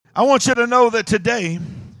I want you to know that today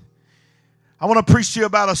I want to preach to you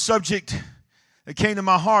about a subject that came to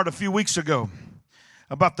my heart a few weeks ago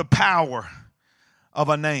about the power of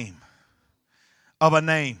a name. Of a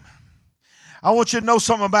name. I want you to know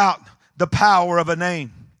something about the power of a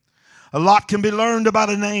name. A lot can be learned about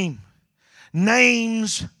a name.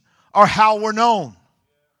 Names are how we're known.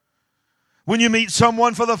 When you meet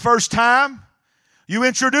someone for the first time, you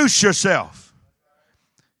introduce yourself.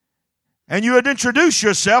 And you would introduce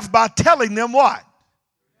yourself by telling them what?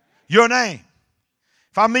 Your name.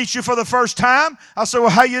 If I meet you for the first time, I'll say, well,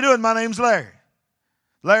 how you doing? My name's Larry.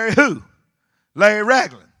 Larry who? Larry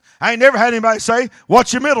Ragland. I ain't never had anybody say,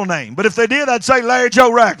 what's your middle name? But if they did, I'd say Larry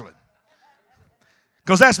Joe Ragland.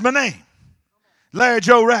 Because that's my name. Larry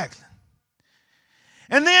Joe Ragland.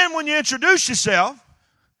 And then when you introduce yourself,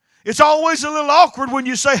 it's always a little awkward when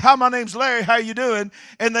you say, hi, my name's Larry, how you doing?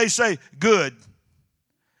 And they say, good.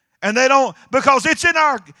 And they don't, because it's in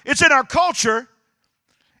our culture,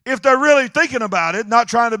 if they're really thinking about it, not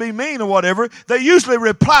trying to be mean or whatever, they usually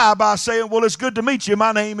reply by saying, well, it's good to meet you.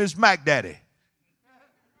 My name is Mac Daddy.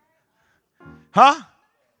 Huh?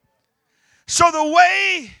 So the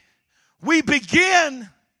way we begin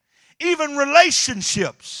even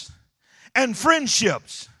relationships and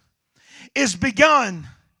friendships is begun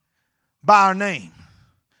by our name.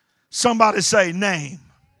 Somebody say name.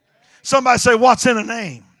 Somebody say, what's in a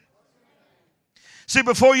name? See,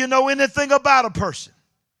 before you know anything about a person,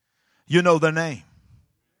 you know their name.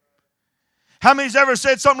 How many's ever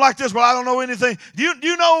said something like this? Well, I don't know anything. Do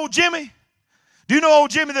you know old Jimmy? Do you know old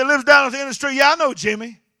Jimmy that lives down at the end of the street? Yeah, I know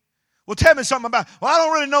Jimmy. Well, tell me something about him. Well, I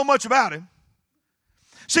don't really know much about him.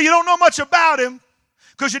 See, you don't know much about him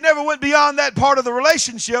because you never went beyond that part of the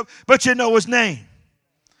relationship, but you know his name.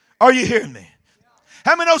 Are you hearing me?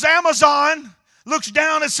 How many knows Amazon looks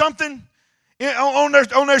down at something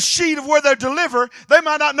on their sheet of where they deliver? They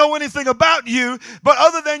might not know anything about you, but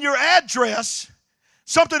other than your address,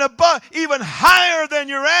 something above, even higher than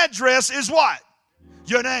your address is what?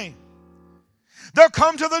 Your name. They'll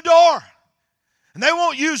come to the door. And they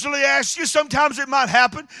won't usually ask you. Sometimes it might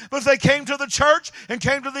happen. But if they came to the church and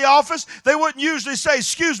came to the office, they wouldn't usually say,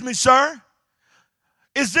 excuse me, sir,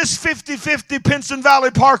 is this 5050 Pinson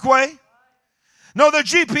Valley Parkway? No, their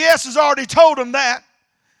GPS has already told them that.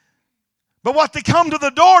 But what they come to the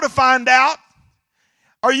door to find out,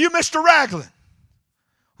 are you Mr. Ragland?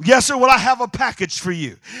 Yes, sir. Well, I have a package for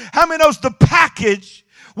you. How many knows the package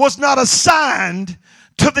was not assigned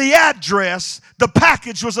to the address? The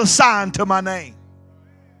package was assigned to my name.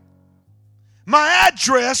 My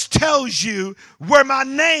address tells you where my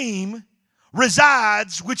name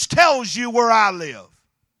resides, which tells you where I live.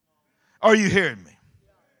 Are you hearing me?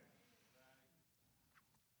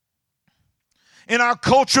 In our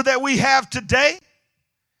culture that we have today,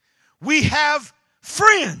 we have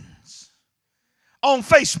friends on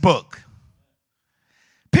Facebook.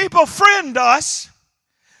 People friend us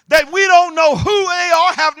that we don't know who they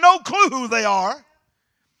are, have no clue who they are.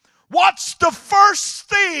 What's the first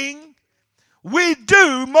thing we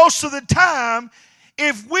do most of the time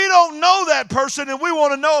if we don't know that person and we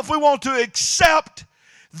want to know if we want to accept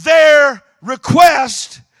their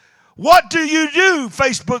request? What do you do,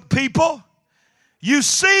 Facebook people? You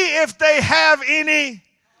see if they have any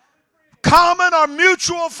common or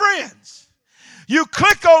mutual friends. You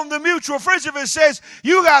click on the mutual friends. If it says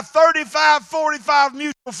you got 35, 45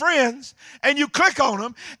 mutual friends, and you click on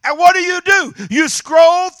them, and what do? You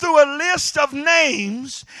scroll through a list of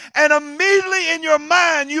names, and immediately in your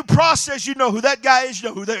mind you process, you know who that guy is, you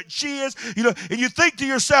know who that she is, you know, and you think to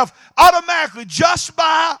yourself automatically just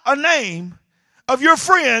by a name of your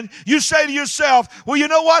friend, you say to yourself, well, you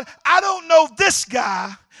know what? I don't know this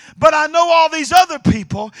guy, but I know all these other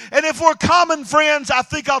people. And if we're common friends, I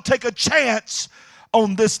think I'll take a chance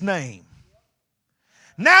on this name.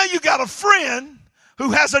 Now you got a friend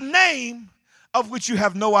who has a name of which you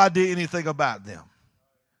have no idea anything about them.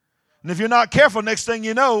 And if you're not careful, next thing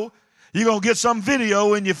you know, you're going to get some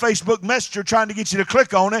video in your Facebook Messenger trying to get you to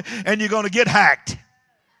click on it, and you're going to get hacked.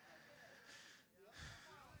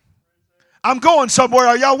 I'm going somewhere.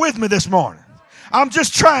 Are y'all with me this morning? I'm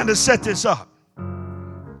just trying to set this up.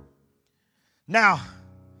 Now,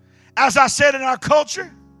 as I said, in our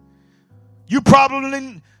culture, you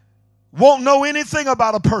probably won't know anything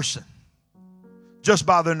about a person just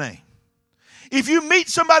by their name. If you meet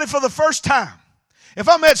somebody for the first time, if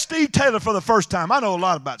I met Steve Taylor for the first time, I know a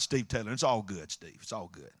lot about Steve Taylor. It's all good, Steve. It's all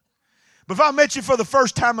good. But if I met you for the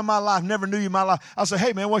first time in my life, never knew you in my life, I'll say,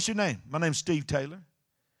 hey, man, what's your name? My name's Steve Taylor.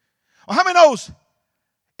 Well, how many knows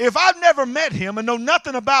if I've never met him and know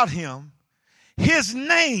nothing about him, his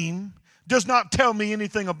name does not tell me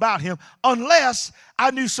anything about him unless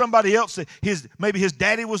I knew somebody else that maybe his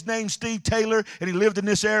daddy was named Steve Taylor and he lived in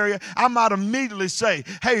this area. I might immediately say,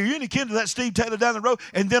 hey, are you any kin to that Steve Taylor down the road?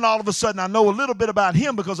 And then all of a sudden I know a little bit about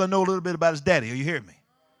him because I know a little bit about his daddy. Are you hearing me?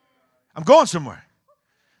 I'm going somewhere.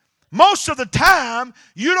 Most of the time,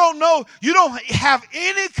 you don't have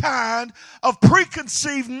any kind of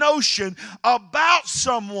preconceived notion about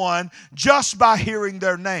someone just by hearing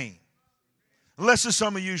their name. Unless it's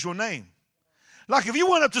some unusual name. Like if you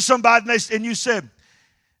went up to somebody and you said,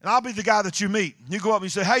 and I'll be the guy that you meet. You go up and you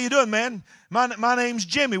say, how you doing, man? My name's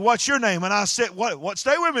Jimmy. What's your name? And I said, what?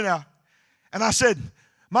 Stay with me now. And I said,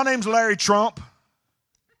 my name's Larry Trump.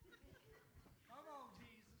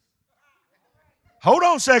 Hold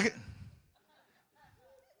on a second.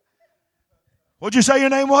 What'd you say your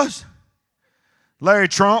name was? Larry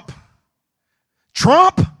Trump.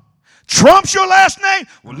 Trump? Trump's your last name?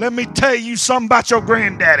 Well, let me tell you something about your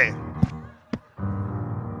granddaddy.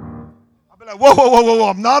 I'll be like, whoa.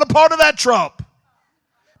 I'm not a part of that Trump.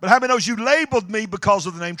 But how many knows you labeled me because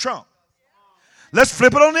of the name Trump? Let's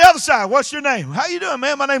flip it on the other side. What's your name? How you doing,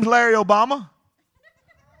 man? My name's Larry Obama.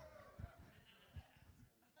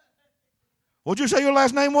 What'd you say your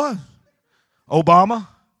last name was? Obama.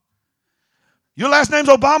 Your last name's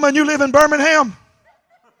Obama and you live in Birmingham?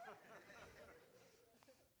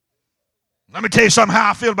 Let me tell you something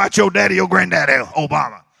how I feel about your daddy, your granddaddy,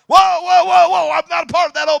 Obama. Whoa. I'm not a part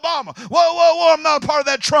of that Obama. Whoa. I'm not a part of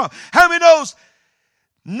that Trump. How many knows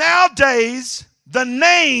nowadays the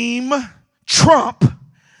name Trump,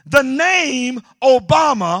 the name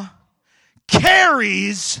Obama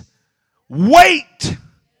carries weight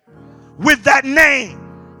with that name?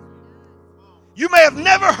 You may have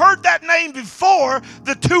never heard that name before,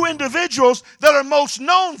 the two individuals that are most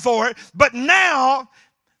known for it, but now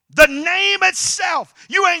the name itself.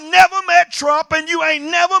 You ain't never met Trump and you ain't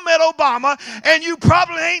never met Obama and you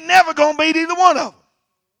probably ain't never going to meet either one of them.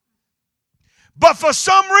 But for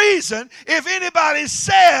some reason, if anybody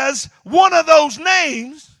says one of those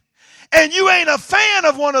names and you ain't a fan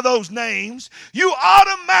of one of those names, you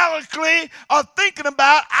automatically are thinking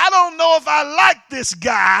about, I don't know if I like this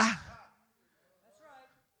guy.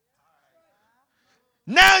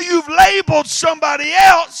 Now you've labeled somebody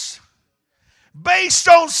else based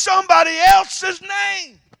on somebody else's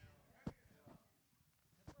name.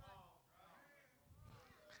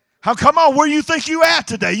 How come on, where you think you at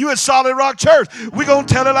today? You at Solid Rock Church. We're going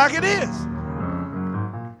to tell it like it is.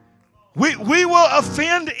 We will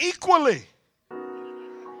offend equally.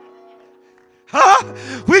 Huh?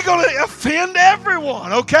 We're going to offend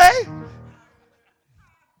everyone, okay?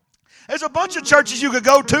 There's a bunch of churches you could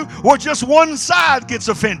go to where just one side gets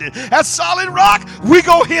offended. At Solid Rock, we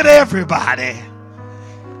go hit everybody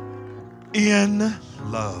in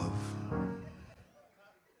love.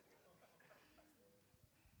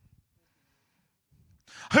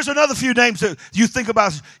 Here's another few names that you think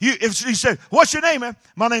about. If you said, what's your name, man?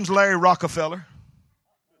 My name's Larry Rockefeller.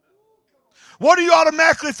 What do you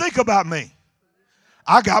automatically think about me?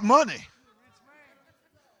 I got money.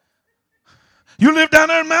 You live down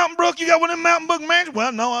there in Mountain Brook? You got one of them Mountain Brook mansions?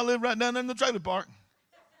 Well, no, I live right down there in the trailer park.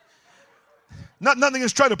 Nothing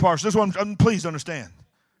against trailer parks. This one, please understand.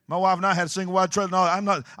 My wife and I had a single wide trailer. No, I'm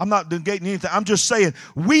not negating anything. I'm just saying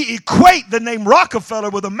we equate the name Rockefeller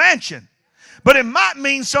with a mansion. But it might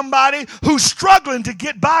mean somebody who's struggling to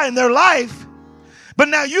get by in their life. But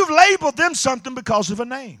now you've labeled them something because of a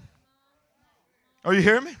name. Are you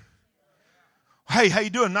hearing me? Hey, how you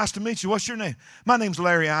doing? Nice to meet you. What's your name? My name's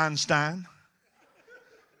Larry Einstein.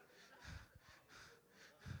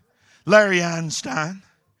 Larry Einstein.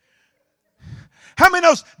 How many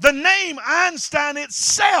knows the name Einstein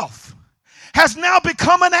itself has now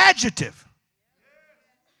become an adjective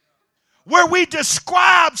where we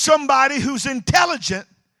describe somebody who's intelligent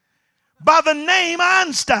by the name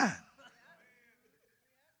Einstein?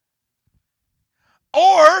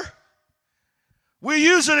 Or we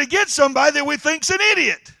use it against somebody that we think's an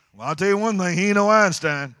idiot. Well, I'll tell you one thing, he ain't no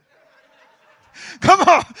Einstein. Come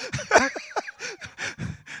on.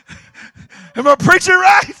 Am I preaching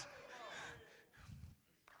right?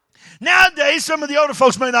 Nowadays, some of the older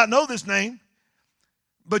folks may not know this name,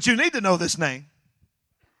 but you need to know this name.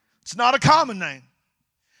 It's not a common name.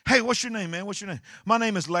 Hey, what's your name, man? What's your name? My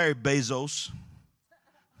name is Larry Bezos.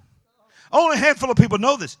 Only a handful of people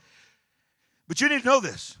know this, but you need to know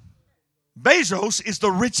this. Bezos is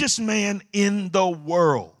the richest man in the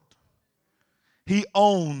world. He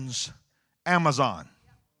owns Amazon.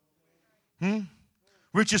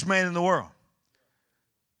 Richest man in the world.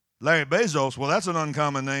 Larry Bezos, well, that's an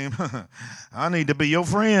uncommon name. I need to be your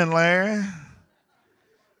friend, Larry.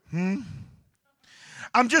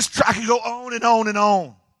 I can go on and on and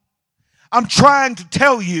on. I'm trying to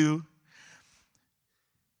tell you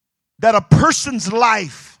that a person's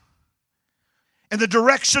life and the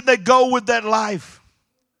direction they go with that life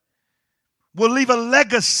will leave a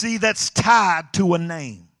legacy that's tied to a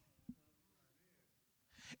name.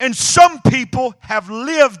 And some people have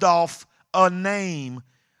lived off a name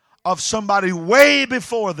of somebody way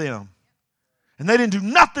before them. And they didn't do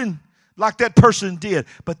nothing like that person did.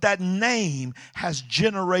 But that name has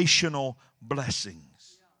generational blessings.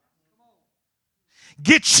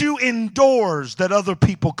 Get you indoors that other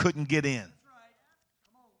people couldn't get in.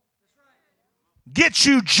 Get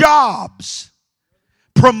you jobs,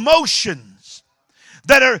 promotions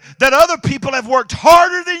that other people have worked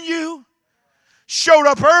harder than you, showed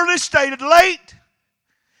up early, stayed late,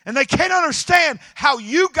 and they can't understand how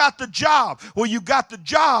you got the job. Well, you got the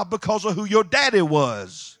job because of who your daddy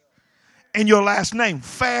was and your last name,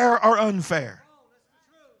 fair or unfair.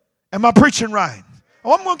 Am I preaching right?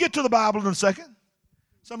 Oh, I'm going to get to the Bible in a second.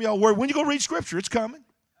 Some of y'all worry. When you go read Scripture, it's coming.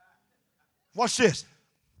 Watch this.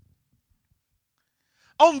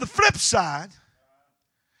 On the flip side,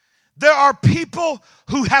 there are people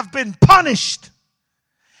who have been punished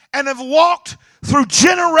and have walked through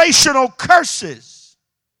generational curses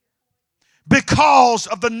because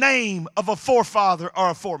of the name of a forefather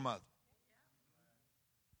or a foremother.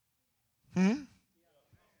 I'm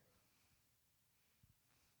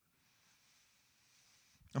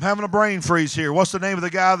having a brain freeze here. What's the name of the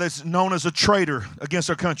guy that's known as a traitor against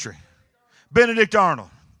our country? Benedict Arnold.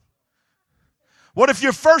 What if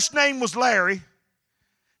your first name was Larry,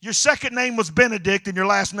 your second name was Benedict, and your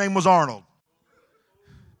last name was Arnold?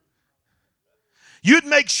 You'd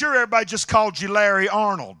make sure everybody just called you Larry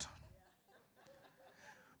Arnold.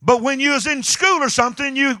 But when you was in school or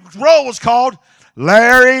something, your roll was called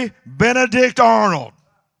Larry Benedict Arnold.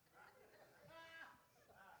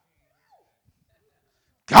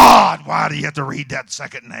 God, why do you have to read that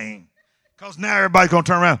second name? Because now everybody's going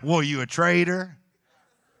to turn around. Well, you a traitor?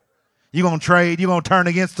 You going to trade? You going to turn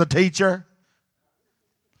against the teacher?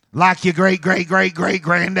 Like your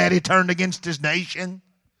great-great-great-great-granddaddy turned against his nation?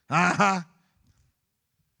 Uh-huh.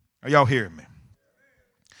 Are y'all hearing me?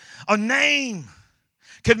 A name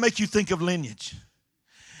can make you think of lineage.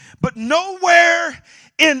 But nowhere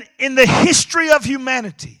in the history of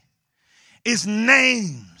humanity is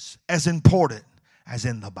names as important as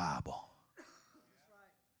in the Bible.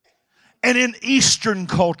 And in Eastern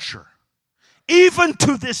culture, even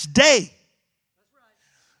to this day.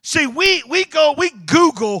 See, we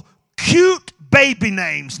Google cute baby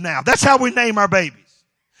names now. That's how we name our babies.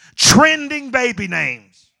 Trending baby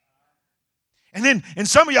names. And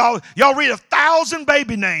some of y'all read 1,000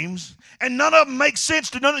 baby names, and none of them make sense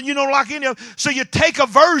to none of you don't like any of them. So you take a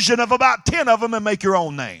version of about 10 of them and make your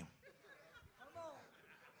own name.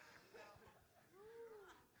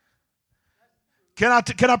 Can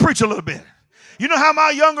I preach a little bit? You know how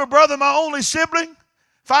my younger brother, my only sibling,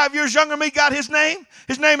 5 years younger than me, got his name?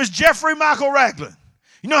 His name is Jeffrey Michael Ragland.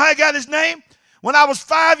 You know how he got his name? When I was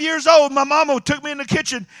 5 years old, my mama took me in the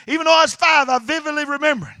kitchen. Even though I was 5, I vividly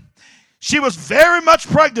remember. She was very much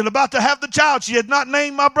pregnant, about to have the child. She had not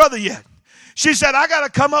named my brother yet. She said, I got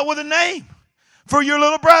to come up with a name for your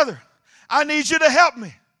little brother. I need you to help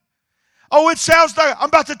me. Oh, it sounds like I'm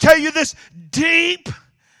about to tell you this deep,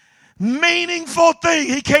 meaningful thing.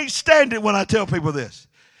 He can't stand it when I tell people this.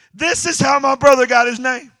 This is how my brother got his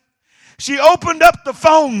name. She opened up the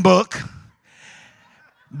phone book,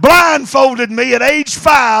 blindfolded me at age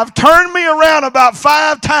 5, turned me around about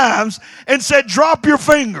 5 times, and said, drop your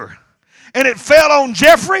finger. And it fell on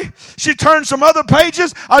Jeffrey. She turned some other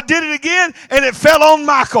pages. I did it again, and it fell on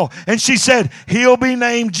Michael. And she said, he'll be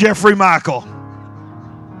named Jeffrey Michael.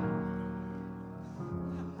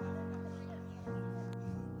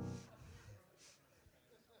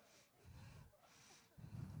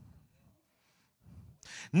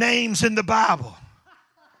 Names in the Bible.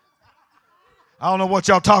 I don't know what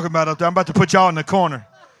y'all talking about up there. I'm about to put y'all in the corner.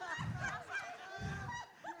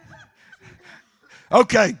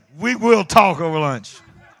 Okay, we will talk over lunch.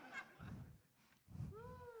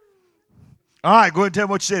 All right, go ahead and tell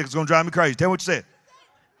me what you said. It's going to drive me crazy. Tell me what you said.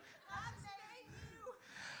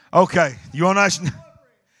 Okay, you want to?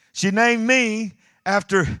 She named me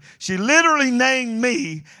after, she literally named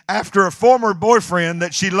me after a former boyfriend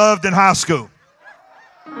that she loved in high school.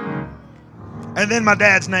 And then my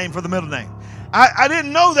dad's name for the middle name. I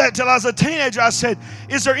didn't know that till I was a teenager. I said,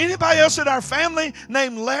 is there anybody else in our family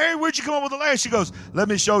named Larry? Where'd you come up with the Larry? She goes, let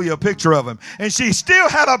me show you a picture of him. And she still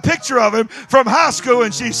had a picture of him from high school.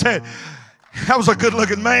 And she said, that was a good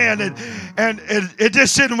looking man. And it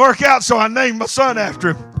just didn't work out. So I named my son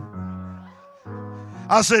after him.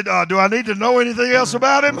 I said, do I need to know anything else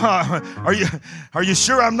about him? Are you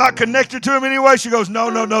sure I'm not connected to him anyway? She goes,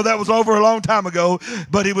 no, that was over a long time ago,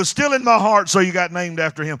 but he was still in my heart, so you got named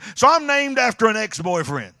after him. So I'm named after an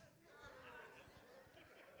ex-boyfriend.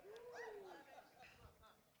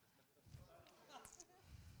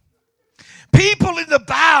 People in the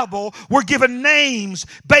Bible were given names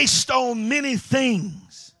based on many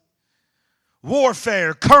things.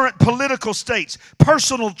 Warfare, current political states,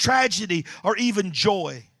 personal tragedy, or even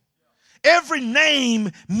joy. Every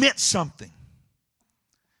name meant something.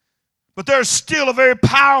 But there's still a very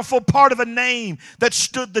powerful part of a name that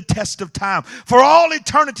stood the test of time. For all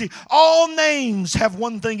eternity, all names have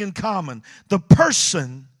one thing in common. The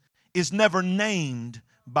person is never named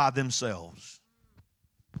by themselves.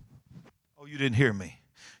 Oh, you didn't hear me.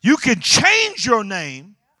 You can change your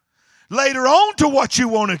name later on to what you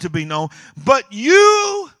want it to be known, but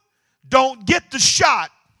you don't get the shot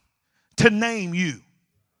to name you.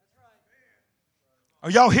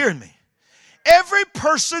 Are y'all hearing me? Every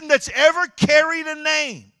person that's ever carried a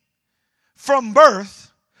name from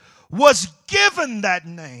birth was given that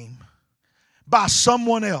name by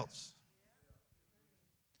someone else.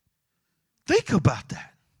 Think about that.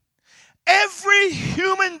 Every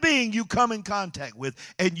human being you come in contact with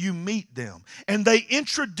and you meet them and they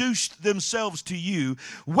introduce themselves to you,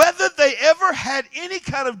 whether they ever had any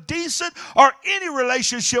kind of decent or any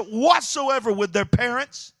relationship whatsoever with their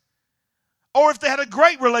parents, or if they had a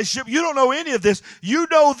great relationship, you don't know any of this. You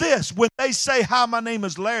know this. When they say, hi, my name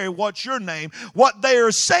is Larry, what's your name? What they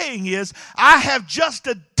are saying is, I have just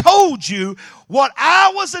told you what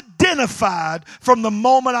I was identified from the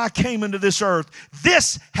moment I came into this earth.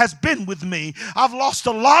 This has been with me. I've lost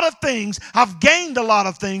a lot of things. I've gained a lot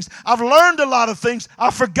of things. I've learned a lot of things.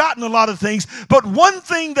 I've forgotten a lot of things. But one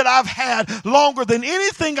thing that I've had longer than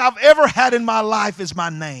anything I've ever had in my life is my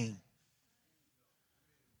name.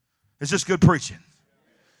 Is this good preaching?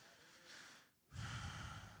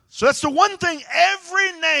 So that's the one thing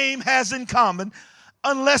every name has in common,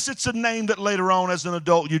 unless it's a name that later on as an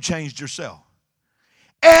adult you changed yourself.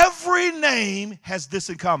 Every name has this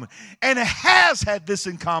in common. And it has had this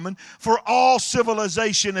in common for all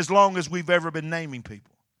civilization as long as we've ever been naming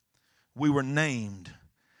people. We were named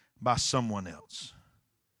by someone else.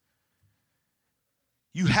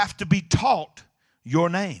 You have to be taught your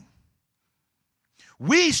name.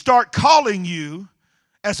 We start calling you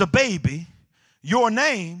as a baby your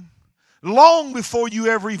name long before you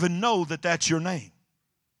ever even know that that's your name.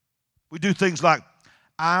 We do things like,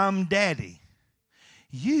 I'm Daddy.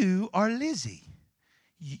 You are Lizzie.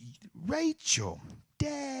 Rachel.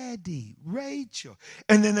 Daddy. Rachel.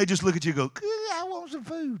 And then they just look at you and go, I want some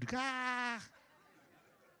food. Because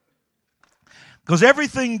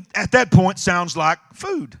everything at that point sounds like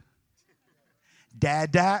food.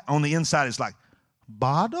 Dada on the inside is like,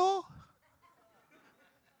 bottle?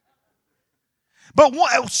 But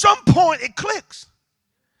at some point it clicks.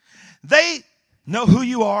 They know who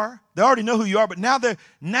you are. They already know who you are, but now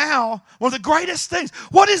one of the greatest things.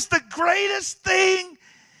 What is the greatest thing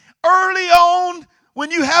early on when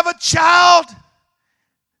you have a child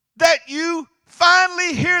that you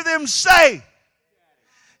finally hear them say?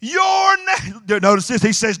 Your name. Notice this.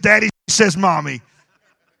 He says daddy, he says mommy.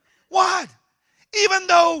 What? Even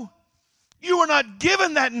though you were not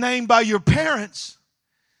given that name by your parents,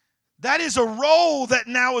 that is a role that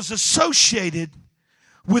now is associated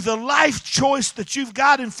with a life choice that you've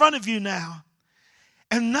got in front of you now.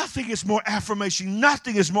 And nothing is more affirmation,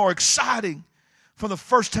 nothing is more exciting from the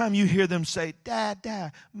first time you hear them say, Dad,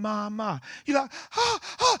 Dad, Mama. You're like,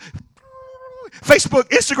 Facebook,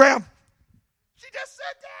 Instagram. She just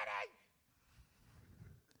said Daddy.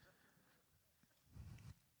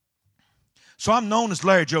 So I'm known as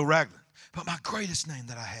Larry Joe Ragland. But my greatest name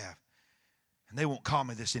that I have, and they won't call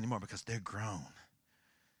me this anymore because they're grown,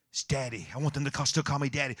 it's Daddy. I want them to still call me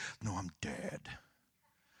Daddy. No, I'm Dad.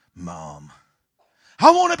 Mom.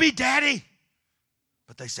 I want to be Daddy.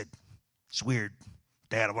 But they said, it's weird.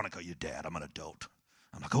 Dad, I want to call you Dad. I'm an adult.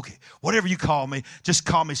 I'm like, okay, whatever you call me, just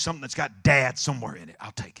call me something that's got Dad somewhere in it.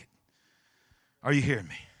 I'll take it. Are you hearing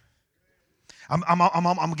me? I'm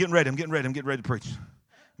getting ready. I'm getting ready to preach.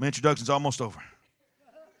 My introduction's almost over.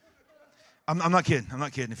 I'm not kidding. I'm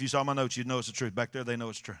not kidding. If you saw my notes, you'd know it's the truth. Back there, they know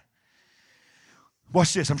it's true.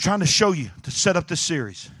 Watch this. I'm trying to show you, to set up this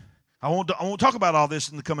series. I won't talk about all this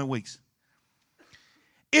in the coming weeks.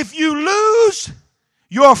 If you lose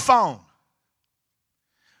your phone,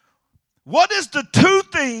 what is the two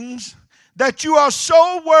things that you are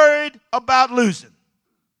so worried about losing?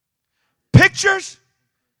 Pictures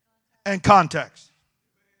and contacts.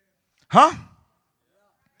 Huh?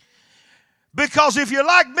 Because if you're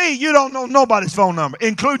like me, you don't know nobody's phone number,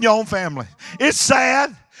 including your own family. It's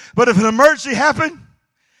sad, but if an emergency happened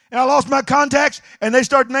and I lost my contacts and they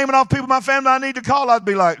start naming off people in my family I need to call, I'd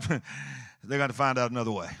be like, they got to find out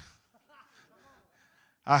another way.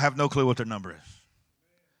 I have no clue what their number is.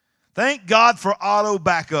 Thank God for auto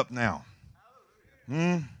backup now.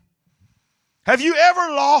 Have you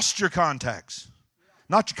ever lost your contacts?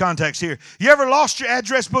 Not your contacts here. You ever lost your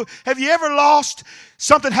address book? Have you ever lost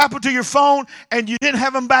something happened to your phone and you didn't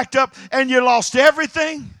have them backed up and you lost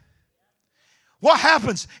everything? What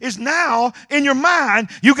happens is now in your mind,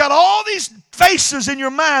 you got all these faces in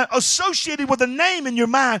your mind associated with a name in your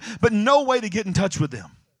mind, but no way to get in touch with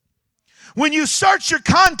them. When you search your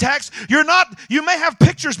contacts, you may have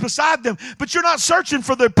pictures beside them, but you're not searching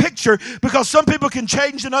for their picture because some people can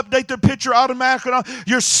change and update their picture automatically.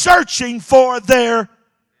 You're searching for their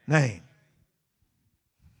name.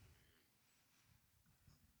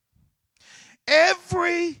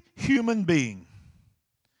 Every human being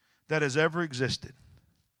that has ever existed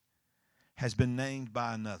has been named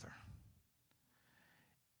by another.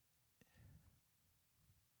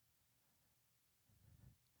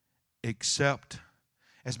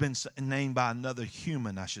 Has been named by another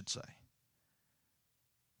human, I should say.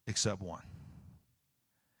 Except one.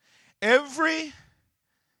 Every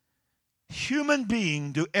human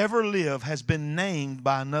being to ever live has been named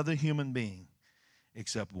by another human being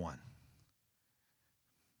except one.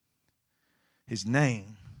 His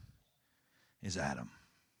name is Adam.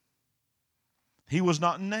 He was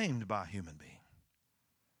not named by a human being.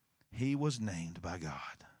 He was named by God.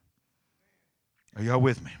 Are y'all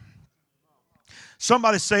with me?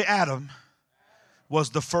 Somebody say Adam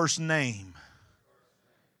was the first name.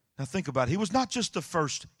 Now think about it. He was not just the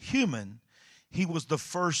first human. He was the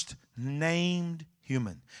first named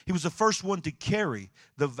human. He was the first one to carry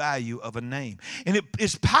the value of a name. And it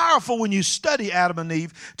is powerful when you study Adam and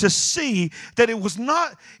Eve to see that it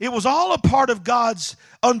was all a part of God's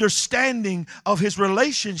understanding of his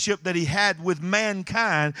relationship that he had with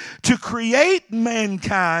mankind to create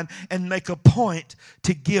mankind and make a point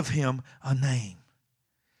to give him a name.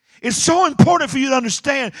 It's so important for you to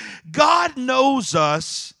understand God knows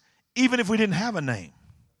us even if we didn't have a name.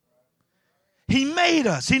 He made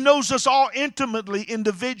us. He knows us all intimately,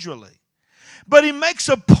 individually. But he makes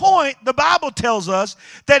a point, the Bible tells us,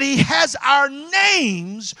 that he has our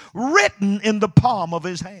names written in the palm of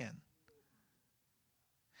his hand.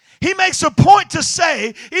 He makes a point to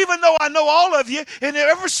say, even though I know all of you, and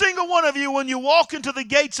every single one of you, when you walk into the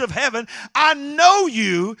gates of heaven, I know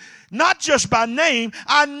you, not just by name,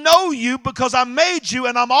 I know you because I made you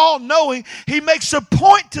and I'm all-knowing. He makes a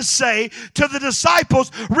point to say to the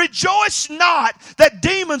disciples, rejoice not that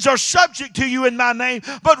demons are subject to you in my name,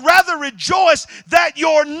 but rather rejoice that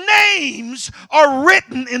your names are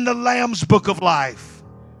written in the Lamb's book of life.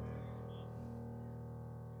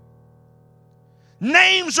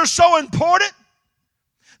 Names are so important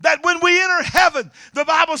that when we enter heaven, the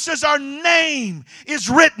Bible says our name is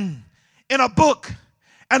written in a book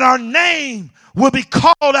and our name will be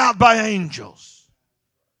called out by angels.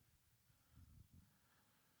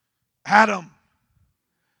 Adam.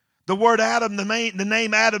 The word Adam, the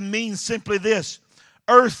name Adam means simply this: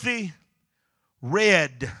 earthy,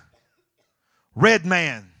 red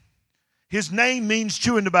man. His name means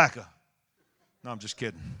chewing tobacco. No, I'm just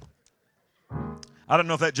kidding. I don't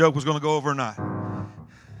know if that joke was going to go over or not.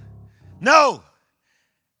 No.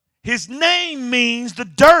 His name means the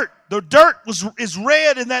dirt. The dirt is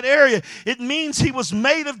red in that area. It means he was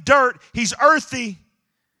made of dirt. He's earthy.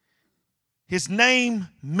 His name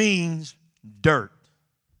means dirt.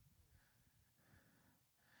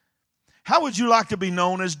 How would you like to be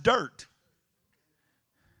known as dirt?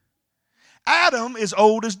 Adam is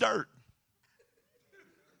old as dirt.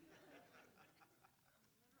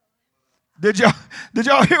 Did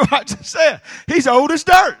y'all hear what I just said? He's old as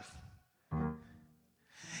dirt.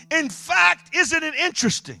 In fact, isn't it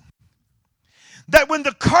interesting that when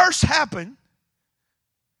the curse happened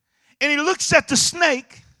and he looks at the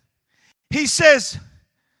snake, he says,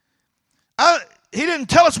 he didn't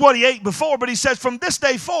tell us what he ate before, but he says, from this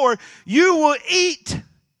day forward, you will eat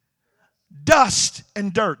dust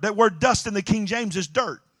and dirt. That word dust in the King James is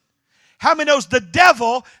dirt. How many knows the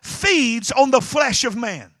devil feeds on the flesh of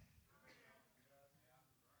man?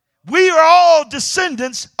 We are all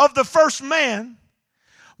descendants of the first man.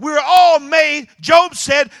 We're all made, Job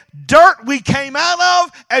said, dirt we came out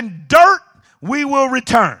of and dirt we will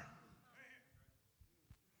return.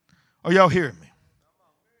 Are y'all hearing me?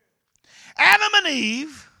 Adam and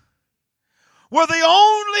Eve were the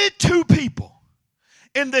only two people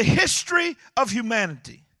in the history of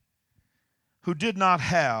humanity who did not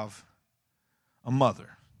have a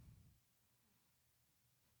mother.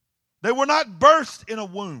 They were not birthed in a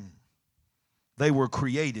womb. They were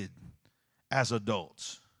created as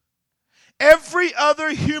adults. Every other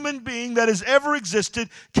human being that has ever existed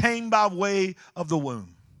came by way of the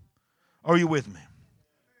womb. Are you with me?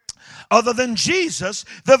 Other than Jesus,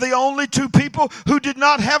 they're the only two people who did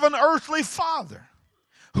not have an earthly father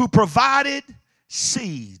who provided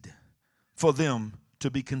seed for them to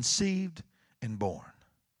be conceived and born.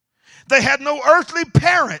 They had no earthly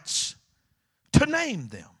parents to name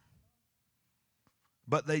them.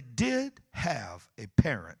 But they did have a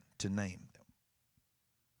parent to name them.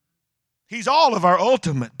 He's all of our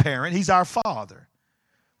ultimate parent. He's our Father,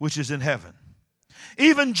 which is in heaven.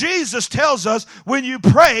 Even Jesus tells us when you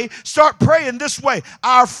pray, start praying this way.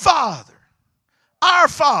 Our Father. Our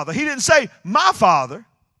Father. He didn't say my Father.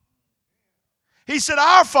 He said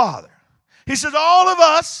our Father. He said all of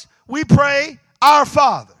us, we pray our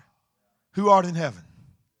Father who art in heaven.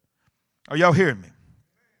 Are y'all hearing me?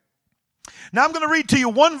 Now I'm going to read to you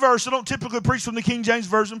one verse. I don't typically preach from the King James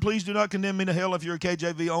Version. Please do not condemn me to hell if you're a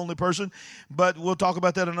KJV only person. But we'll talk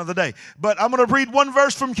about that another day. But I'm going to read one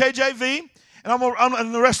verse from KJV.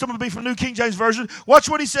 And the rest of them will be from New King James Version. Watch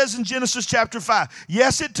what he says in Genesis chapter 5.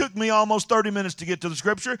 Yes, it took me almost 30 minutes to get to the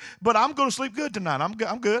scripture. But I'm going to sleep good tonight. I'm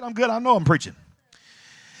good. I know I'm preaching.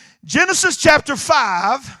 Genesis chapter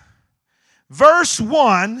 5, verse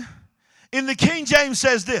 1 in the King James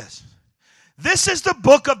says this. This is the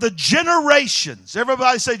book of the generations.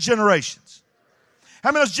 Everybody say generations.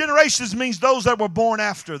 How many of those generations means those that were born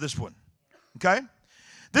after this one? Okay?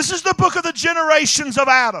 This is the book of the generations of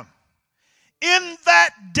Adam. In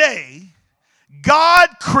that day, God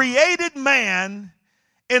created man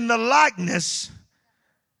in the likeness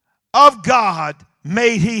of God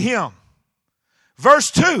made he him.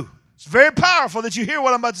 Verse 2. It's very powerful that you hear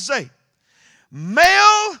what I'm about to say.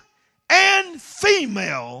 Male and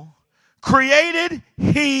female created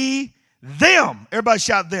he them. Everybody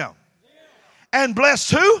shout them. And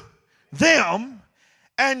blessed who? Them.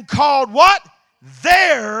 And called what?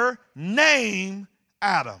 Their name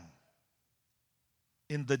Adam.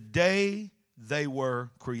 In the day they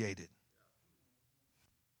were created.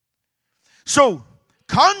 So,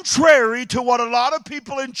 contrary to what a lot of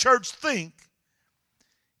people in church think,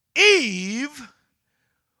 Eve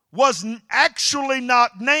was actually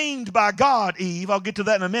not named by God, Eve. I'll get to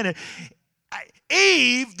that in a minute.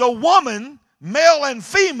 Eve, the woman, male and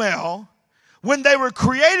female, when they were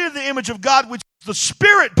created in the image of God, which is the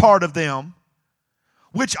spirit part of them,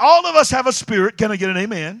 which all of us have a spirit. Can I get an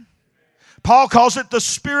amen? Paul calls it the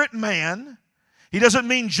spirit man. He doesn't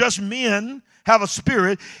mean just men have a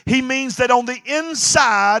spirit. He means that on the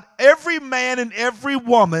inside, every man and every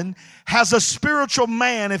woman has a spiritual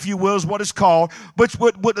man, if you will, is what it's called. But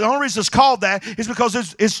the only reason it's called that is because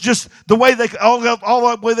it's just the way all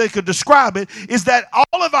the way they could describe it is that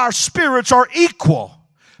all of our spirits are equal.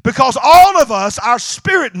 Because all of us, our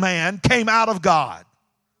spirit man, came out of God.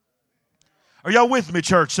 Are y'all with me,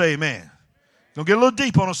 church? Say amen. Gonna get a little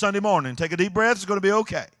deep on a Sunday morning. Take a deep breath. It's gonna be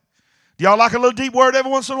okay. Do y'all like a little deep word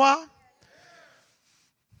every once in a while?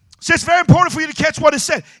 See, it's very important for you to catch what it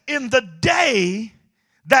said. In the day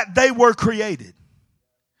that they were created.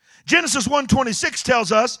 Genesis 1:26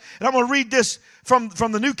 tells us, and I'm going to read this from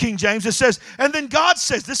the New King James. It says, and then God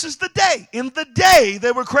says, this is the day. In the day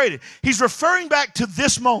they were created. He's referring back to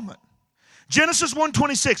this moment. Genesis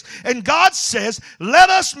 1:26. And God says, let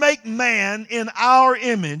us make man in our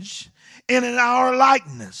image and in our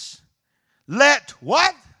likeness. Let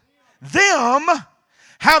what? Them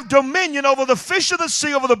have dominion over the fish of the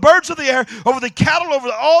sea, over the birds of the air, over the cattle, over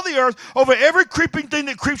all the earth, over every creeping thing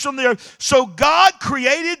that creeps on the earth. So God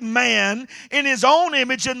created man in his own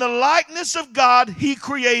image. In the likeness of God, he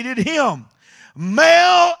created him.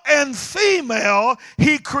 Male and female,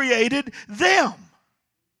 he created them.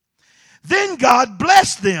 Then God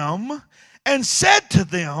blessed them and said to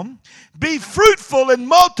them, be fruitful and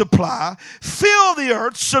multiply, fill the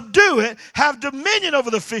earth, subdue it, have dominion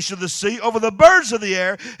over the fish of the sea, over the birds of the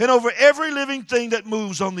air, and over every living thing that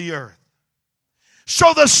moves on the earth.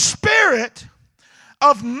 So the spirit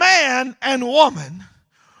of man and woman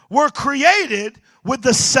were created with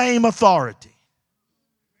the same authority.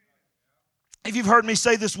 If you've heard me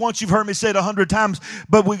say this once, you've heard me say it 100 times,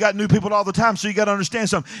 but we got new people all the time, so you got to understand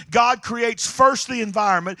something. God creates first the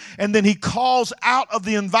environment, and then he calls out of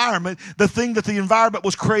the environment the thing that the environment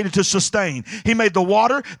was created to sustain. He made the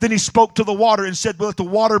water, then he spoke to the water and said, let the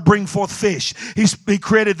water bring forth fish. He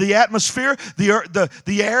created the atmosphere, the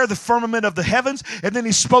air, the firmament of the heavens, and then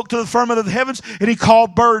he spoke to the firmament of the heavens, and he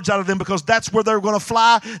called birds out of them because that's where they're going to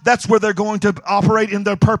fly, that's where they're going to operate in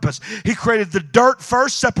their purpose. He created the dirt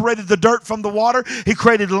first, separated the dirt from the water. He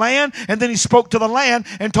created land, and then he spoke to the land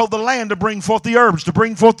and told the land to bring forth the herbs, to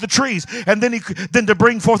bring forth the trees, and then to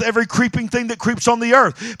bring forth every creeping thing that creeps on the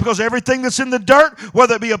earth. Because everything that's in the dirt,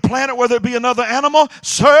 whether it be a planet, whether it be another animal,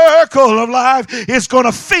 circle of life, is going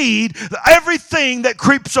to feed everything that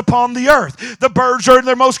creeps upon the earth. The birds are in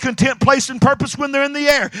their most content place and purpose when they're in the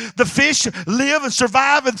air. The fish live and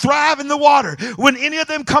survive and thrive in the water. When any of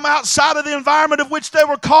them come outside of the environment of which they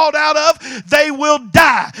were called out of, they will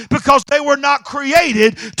die because they were not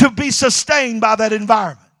created to be sustained by that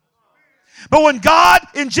environment. But when God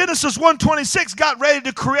in Genesis 1:26 got ready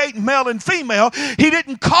to create male and female, he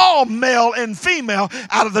didn't call male and female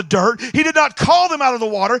out of the dirt. He did not call them out of the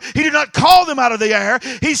water. He did not call them out of the air.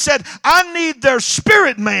 He said, I need their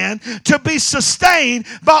spirit man to be sustained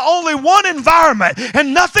by only one environment,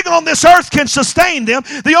 and nothing on this earth can sustain them.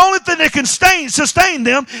 The only thing that can sustain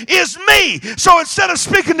them is me. So instead of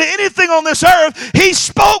speaking to anything on this earth, he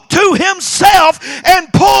spoke to himself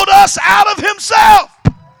and pulled us out of himself.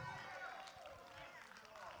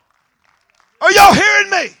 Are y'all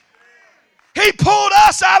hearing me? He pulled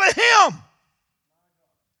us out of him.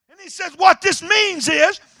 And he says what this means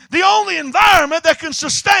is the only environment that can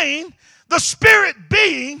sustain the spirit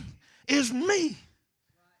being is me.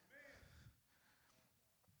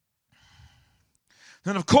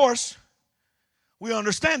 And of course, we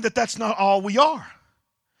understand that that's not all we are.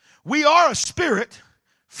 We are a spirit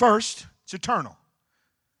first. It's eternal.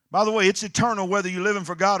 By the way, it's eternal whether you're living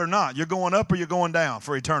for God or not. You're going up or you're going down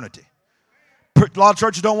for eternity. A lot of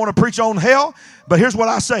churches don't want to preach on hell, but here's what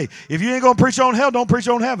I say. If you ain't going to preach on hell, don't preach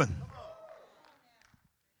on heaven.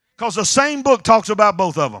 Because the same book talks about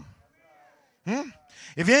both of them.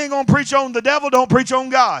 If you ain't going to preach on the devil, don't preach on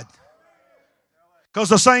God. Because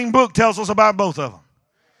the same book tells us about both of them.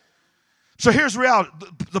 So here's reality.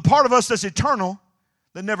 The part of us that's eternal,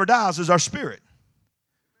 that never dies, is our spirit.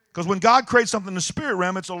 Because when God creates something in the spirit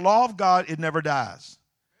realm, it's a law of God, it never dies.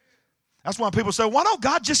 That's why people say, why don't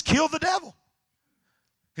God just kill the devil?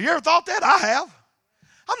 Have you ever thought that? I have.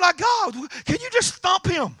 I'm like, God, can you just thump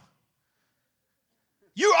him?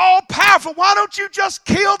 You're all powerful. Why don't you just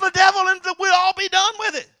kill the devil and we'll all be done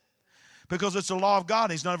with it? Because it's the law of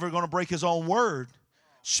God. He's never going to break his own word.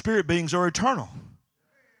 Spirit beings are eternal.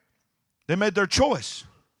 They made their choice.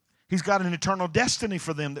 He's got an eternal destiny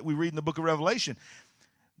for them that we read in the book of Revelation.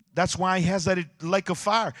 That's why he has that lake of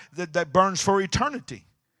fire that burns for eternity.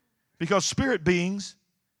 Because spirit beings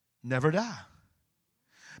never die.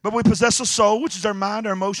 But we possess a soul, which is our mind,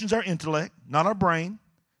 our emotions, our intellect, not our brain,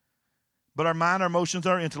 but our mind, our emotions,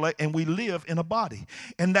 our intellect, and we live in a body.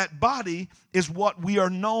 And that body is what we are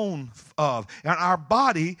known of. And our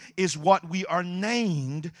body is what we are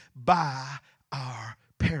named by our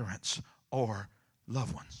parents or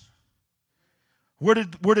loved ones. Where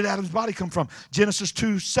did Adam's body come from? Genesis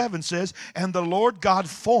 2:7 says, and the Lord God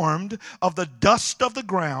formed of the dust of the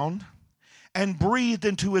ground and breathed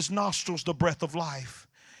into his nostrils the breath of life,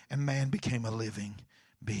 and man became a living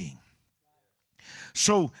being.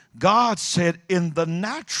 So God said, in the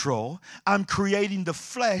natural, I'm creating the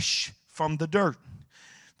flesh from the dirt.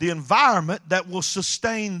 The environment that will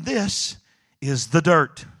sustain this is the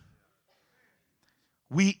dirt.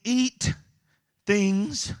 We eat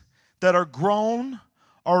things that are grown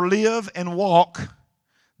or live and walk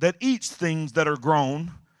that eats things that are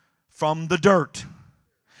grown from the dirt.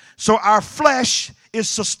 So our flesh is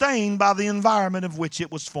sustained by the environment of which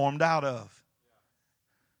it was formed out of.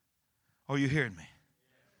 Are you hearing me?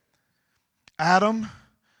 Adam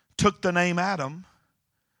took the name Adam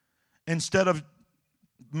instead of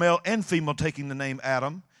male and female taking the name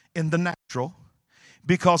Adam in the natural,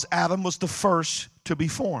 because Adam was the first to be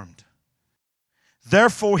formed.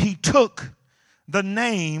 Therefore, he took the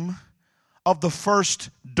name of the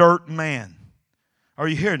first dirt man. Are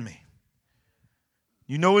you hearing me?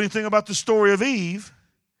 You know anything about the story of Eve?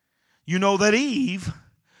 You know that Eve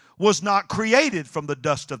was not created from the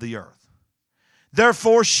dust of the earth.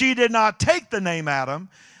 Therefore, she did not take the name Adam.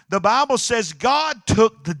 The Bible says God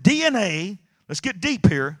took the DNA, let's get deep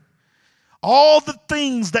here, all the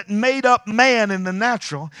things that made up man in the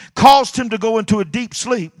natural, caused him to go into a deep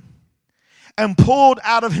sleep, and pulled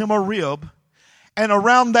out of him a rib, and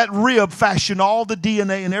around that rib fashioned all the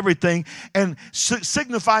DNA and everything, and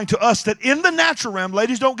signifying to us that in the natural realm,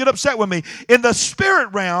 ladies, don't get upset with me, in the spirit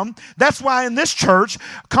realm, that's why in this church,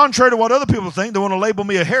 contrary to what other people think, they want to label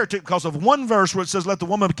me a heretic because of one verse where it says let the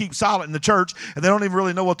woman keep silent in the church, and they don't even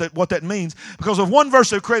really know what that means. Because of one verse,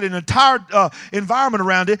 they've created an entire environment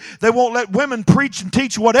around it. They won't let women preach and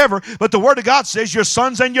teach whatever, but the Word of God says your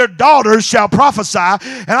sons and your daughters shall prophesy.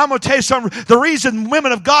 And I'm going to tell you something, the reason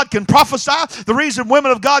women of God can prophesy, the reason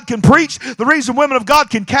women of God can preach, the reason women of God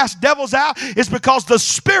can cast devils out is because the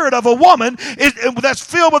spirit of a woman that's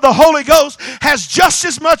filled with the Holy Ghost has just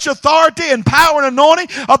as much authority and power and anointing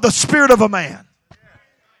of the spirit of a man.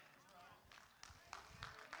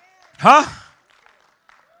 Huh?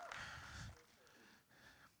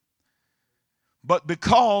 But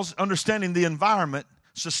because understanding the environment,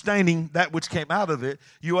 sustaining that which came out of it,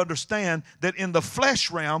 you understand that in the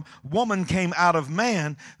flesh realm, woman came out of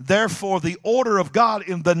man. Therefore, the order of God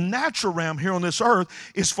in the natural realm here on this earth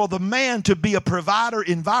is for the man to be a provider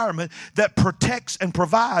environment that protects and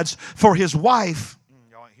provides for his wife.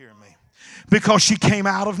 Y'all ain't hearing me. Because she came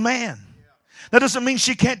out of man. That doesn't mean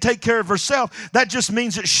she can't take care of herself. That just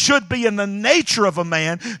means it should be in the nature of a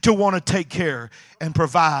man to want to take care and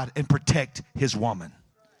provide and protect his woman.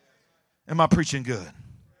 Am I preaching good?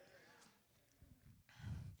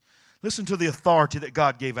 Listen to the authority that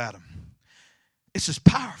God gave Adam. It's just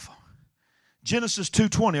powerful. Genesis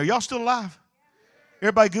 2:20. Are y'all still alive?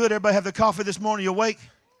 Everybody good? Everybody have their coffee this morning? You awake?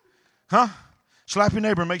 Huh? Slap your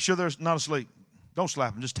neighbor and make sure they're not asleep. Don't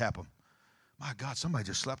slap them, just tap them. My God, somebody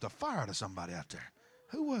just slapped a fire out of somebody out there.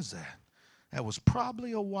 Who was that? That was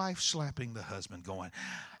probably a wife slapping the husband going,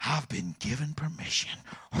 I've been given permission.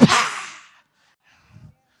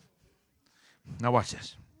 Now watch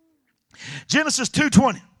this. Genesis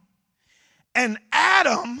 2:20. And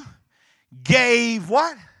Adam gave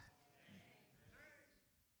what?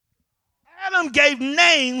 Adam gave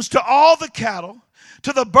names to all the cattle,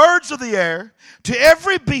 to the birds of the air, to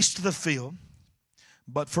every beast of the field.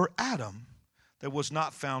 But for Adam, there was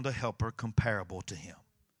not found a helper comparable to him.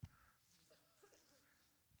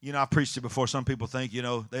 You know, I've preached it before. Some people think,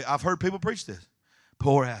 I've heard people preach this.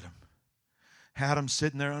 Poor Adam. Adam's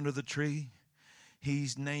sitting there under the tree.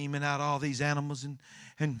 He's naming out all these animals,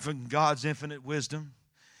 and from God's infinite wisdom,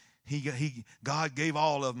 God gave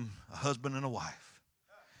all of them a husband and a wife.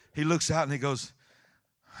 He looks out and he goes,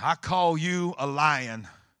 I call you a lion,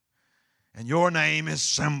 and your name is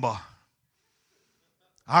Simba.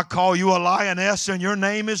 I call you a lioness, and your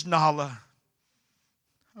name is Nala.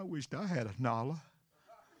 I wished I had a Nala.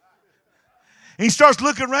 And he starts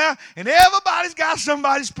looking around, and everybody's got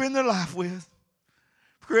somebody to spend their life with.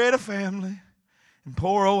 Create a family. And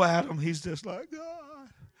poor old Adam, he's just like, God,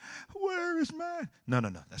 where is mine? No.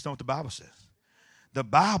 That's not what the Bible says. The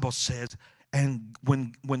Bible says, and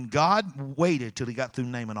when God waited till he got through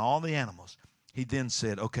naming all the animals, he then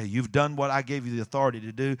said, okay, you've done what I gave you the authority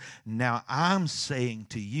to do. Now I'm saying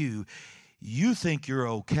to you, you think you're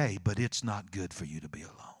okay, but it's not good for you to be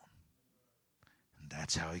alone. And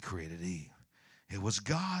that's how he created Eve. It was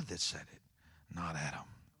God that said it, not Adam.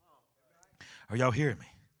 Are y'all hearing me?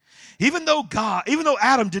 Even though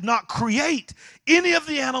Adam did not create any of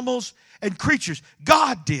the animals and creatures,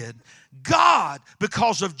 God did. God,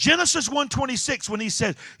 because of Genesis 1:26, when he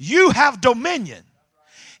said, you have dominion,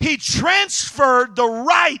 he transferred the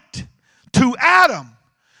right to Adam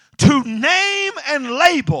to name and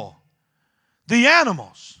label the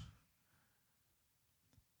animals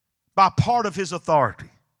by part of his authority.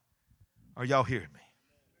 Are y'all hearing me?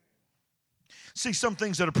 See, some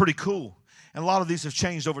things that are pretty cool. And a lot of these have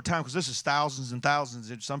changed over time because this is thousands and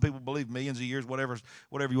thousands. And some people believe millions of years, whatever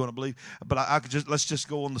you want to believe. But let's just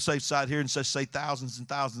go on the safe side here and say thousands and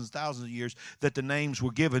thousands and thousands of years that the names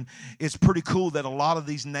were given. It's pretty cool that a lot of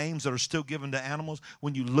these names that are still given to animals,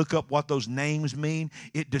 when you look up what those names mean,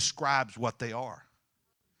 it describes what they are.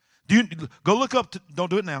 Go look up, don't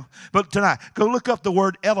do it now, but tonight, go look up the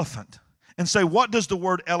word elephant and say, what does the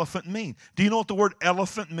word elephant mean? Do you know what the word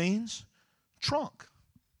elephant means? Trunk.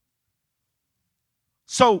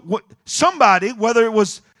 So somebody, whether it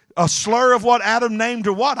was a slur of what Adam named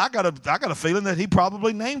or what, I got a feeling that he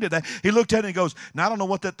probably named it that. He looked at it and he goes, now I don't know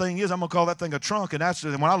what that thing is. I'm going to call that thing a trunk. And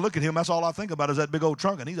when I look at him, that's all I think about is that big old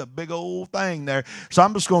trunk. And he's a big old thing there. So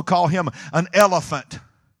I'm just going to call him an elephant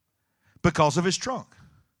because of his trunk.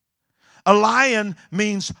 A lion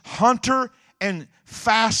means hunter and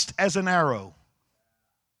fast as an arrow.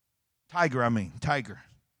 Tiger.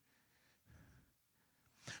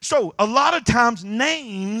 So a lot of times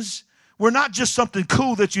names were not just something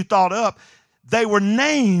cool that you thought up. They were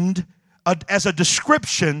named as a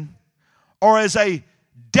description or as a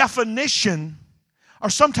definition or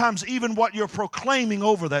sometimes even what you're proclaiming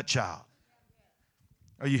over that child.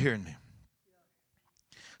 Are you hearing me?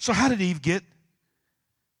 So how did Eve get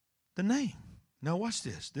the name? Now watch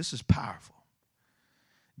this. This is powerful.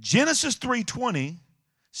 Genesis 3:20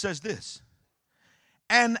 says this.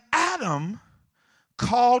 And Adam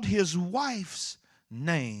called his wife's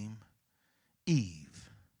name Eve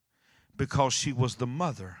because she was the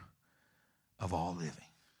mother of all living.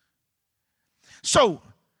 So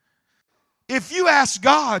if you ask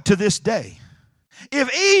God to this day,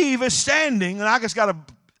 if Eve is standing, and I just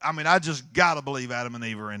gotta believe Adam and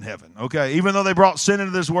Eve are in heaven, okay? Even though they brought sin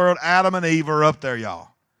into this world, Adam and Eve are up there, y'all.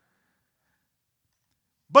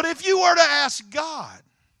 But if you were to ask God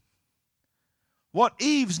what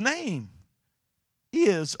Eve's name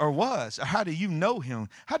is or was, or how do you know him?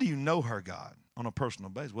 How do you know her, God, on a personal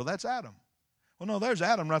basis? Well, that's Adam. Well, no, there's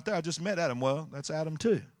Adam right there. I just met Adam. Well, that's Adam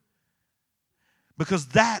too. Because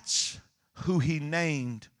that's who he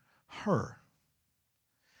named her.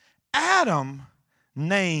 Adam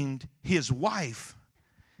named his wife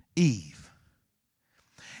Eve.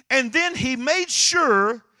 And then he made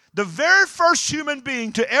sure the very first human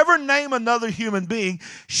being to ever name another human being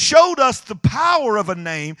showed us the power of a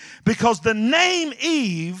name, because the name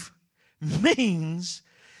Eve means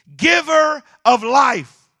giver of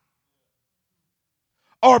life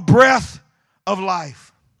or breath of life.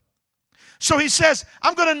 So he says,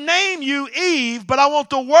 I'm going to name you Eve, but I want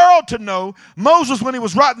the world to know. Moses, when he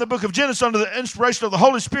was writing the book of Genesis under the inspiration of the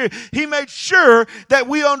Holy Spirit, he made sure that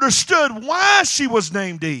we understood why she was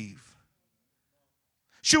named Eve.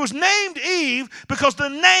 She was named Eve because the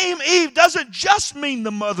name Eve doesn't just mean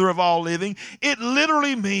the mother of all living. It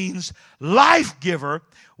literally means life giver.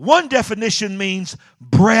 One definition means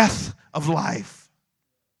breath of life.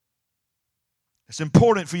 It's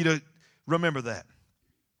important for you to remember that.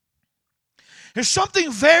 There's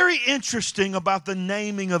something very interesting about the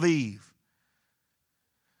naming of Eve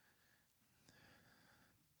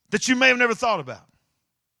that you may have never thought about.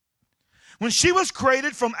 When she was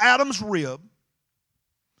created from Adam's rib,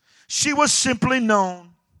 she was simply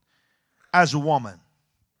known as woman.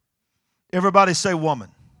 Everybody say woman.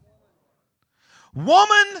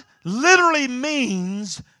 Woman literally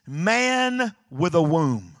means man with a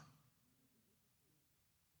womb.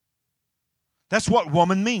 That's what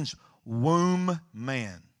woman means. Womb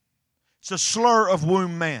man. It's a slur of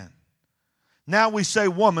womb man. Now we say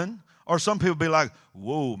woman, or some people be like,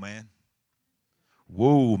 whoa, man.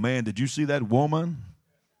 Whoa, man, did you see that woman?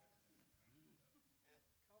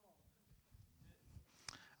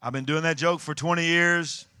 I've been doing that joke for 20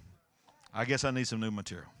 years. I guess I need some new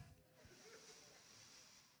material.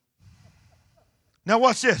 Now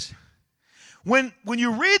watch this. When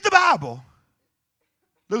you read the Bible,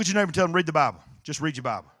 look at your neighbor and tell them, read the Bible. Just read your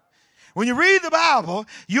Bible. When you read the Bible,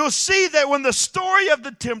 you'll see that when the story of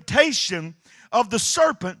the temptation of the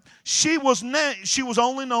serpent, she was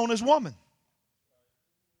only known as woman.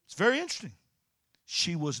 It's very interesting.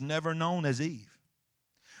 She was never known as Eve.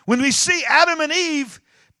 When we see Adam and Eve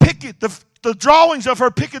picking the drawings of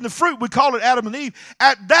her picking the fruit, we call it Adam and Eve.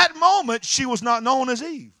 At that moment, she was not known as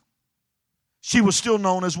Eve. She was still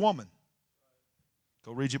known as woman.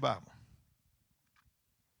 Go read your Bible.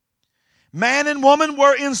 Man and woman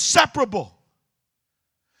were inseparable.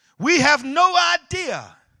 We have no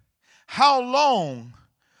idea how long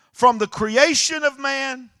from the creation of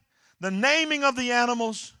man, the naming of the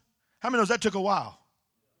animals. How many knows that took a while?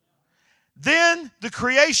 Then the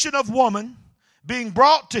creation of woman being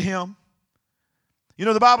brought to him. You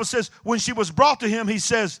know, the Bible says when she was brought to him, he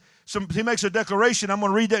makes a declaration. I'm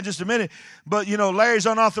going to read that in just a minute. But, you know, Larry's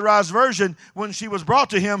unauthorized version, when she was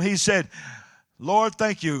brought to him, he said, Lord,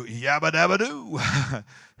 thank you. Yabba dabba doo.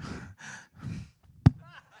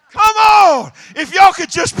 Come on. If y'all could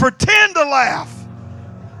just pretend to laugh.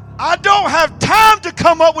 I don't have time to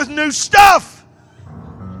come up with new stuff.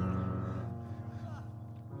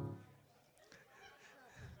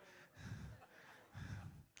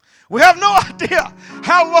 We have no idea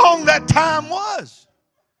how long that time was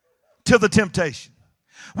till the temptation.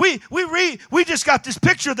 We just got this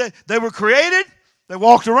picture that they were created. They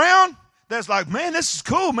walked around. That's like, man, this is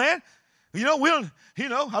cool, man.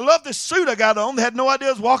 I love this suit I got on. They had no idea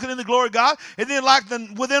I was walking in the glory of God. And then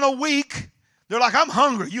within a week, they're like, I'm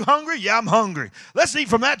hungry. You hungry? Yeah, I'm hungry. Let's eat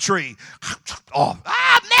from that tree. Oh,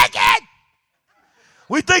 I'm naked.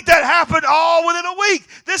 We think that happened all within a week.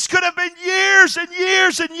 This could have been years and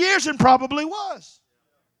years and years, and probably was.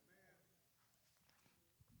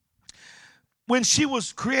 When she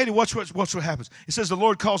was created, watch what happens. It says the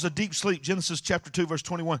Lord caused a deep sleep. Genesis chapter 2, verse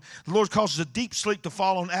 21. The Lord causes a deep sleep to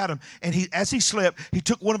fall on Adam. And as he slept, he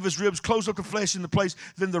took one of his ribs, closed up the flesh in the place.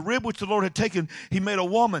 Then the rib which the Lord had taken, he made a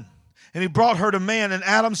woman. And he brought her to man. And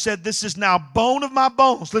Adam said, this is now bone of my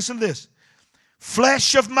bones. Listen to this.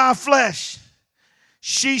 Flesh of my flesh.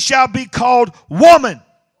 She shall be called woman.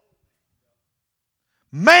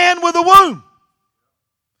 Man with a womb.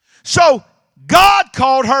 So God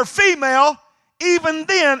called her female. Even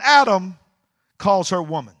then, Adam calls her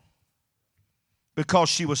woman because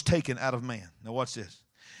she was taken out of man. Now watch this.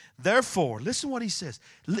 Therefore, listen what he says.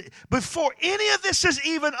 Before any of this is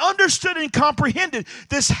even understood and comprehended,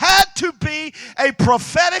 this had to be a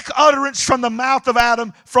prophetic utterance from the mouth of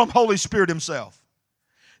Adam from Holy Spirit himself.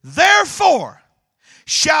 Therefore,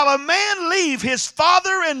 shall a man leave his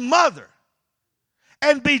father and mother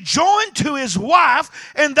and be joined to his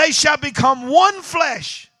wife, and they shall become one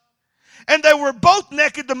flesh. And they were both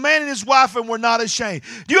naked, the man and his wife, and were not ashamed.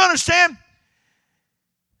 Do you understand?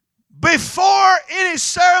 Before any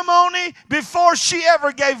ceremony, before she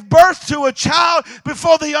ever gave birth to a child,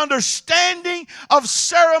 before the understanding of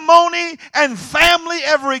ceremony and family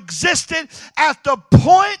ever existed, at the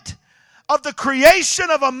point of the creation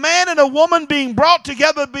of a man and a woman being brought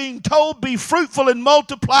together, being told, be fruitful and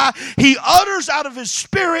multiply, he utters out of his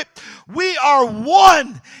spirit, we are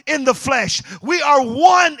one in the flesh. We are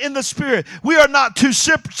one in the spirit. We are not two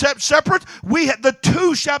separate. The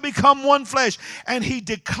two shall become one flesh. And he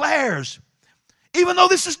declares, even though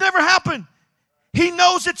this has never happened, he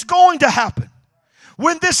knows it's going to happen.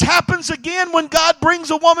 When this happens again, when God brings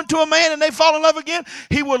a woman to a man and they fall in love again,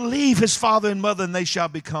 he will leave his father and mother and they shall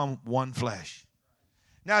become one flesh.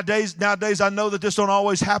 Nowadays I know that this don't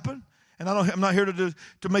always happen. And I'm not here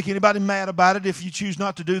to make anybody mad about it if you choose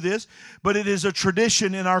not to do this. But it is a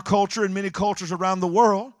tradition in our culture and many cultures around the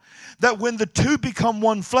world that when the two become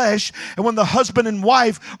one flesh and when the husband and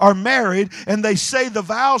wife are married and they say the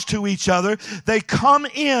vows to each other, they come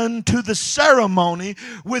into the ceremony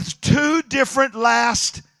with two different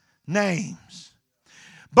last names.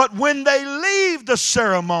 But when they leave the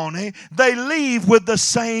ceremony, they leave with the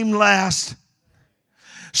same last.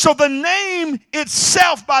 So the name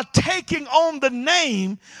itself, by taking on the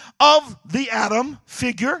name of the Adam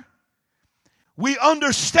figure, we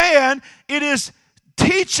understand it is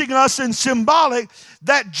teaching us in symbolic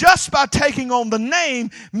that just by taking on the name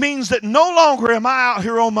means that no longer am I out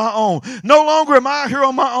here on my own. No longer am I out here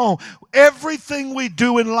on my own. Everything we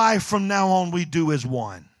do in life from now on we do as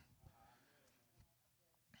one.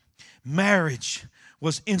 Marriage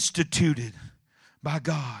was instituted by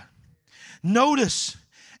God. Notice,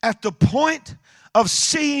 at the point of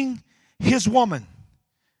seeing his woman,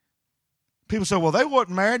 people say, well, they weren't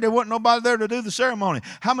married. There wasn't nobody there to do the ceremony.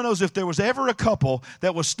 How many knows if there was ever a couple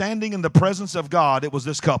that was standing in the presence of God, it was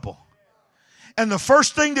this couple? And the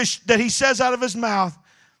first thing that he says out of his mouth,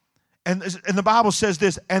 and the Bible says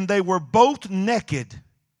this, and they were both naked.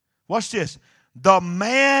 Watch this. The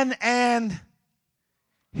man and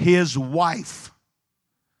his wife,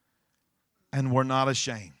 and were not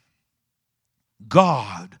ashamed.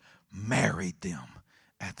 God married them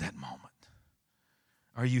at that moment.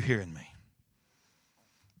 Are you hearing me?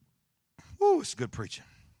 Ooh, it's good preaching.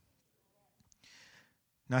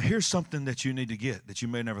 Now here's something that you need to get that you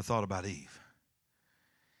may have never thought about Eve.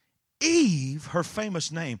 Eve, her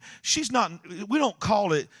famous name, we don't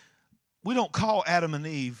call Adam and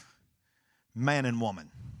Eve man and woman.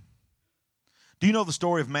 Do you know the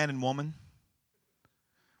story of man and woman?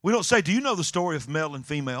 We don't say, do you know the story of male and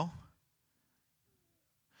female?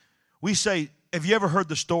 We say, have you ever heard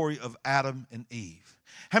the story of Adam and Eve?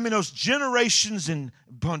 How many knows generations and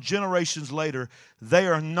upon generations later, they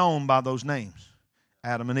are known by those names,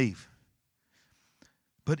 Adam and Eve.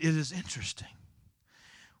 But it is interesting.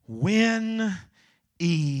 When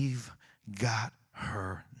Eve got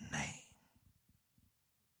her name,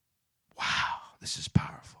 wow, this is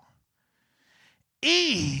powerful.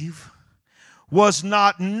 Eve was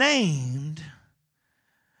not named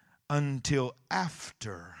until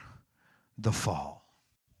after the fall.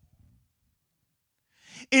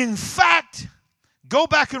 In fact, go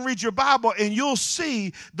back and read your Bible and you'll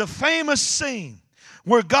see the famous scene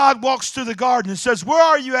where God walks through the garden and says, where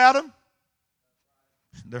are you, Adam?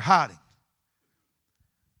 They're hiding.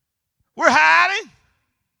 We're hiding.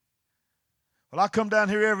 Well, I come down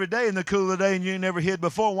here every day in the cool of the day and you ain't never hid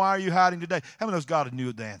before. Why are you hiding today? How many of those God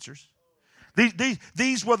knew the answers?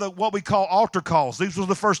 These were what we call altar calls. These was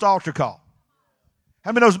the first altar call.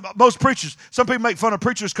 How many of those, most preachers, some people make fun of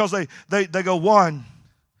preachers because they go 1,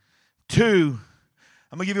 2,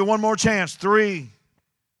 I'm going to give you one more chance, 3.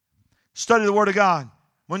 Study the Word of God.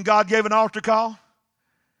 When God gave an altar call,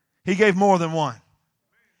 He gave more than one.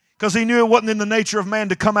 Because He knew it wasn't in the nature of man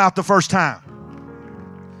to come out the first time.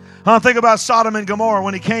 Think about Sodom and Gomorrah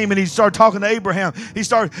when he came and he started talking to Abraham. He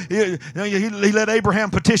let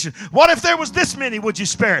Abraham petition. What if there was this many, would you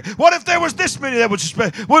spare it? What if there was this many that would you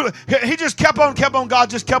spare it? He just kept on.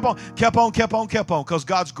 God just kept on. Because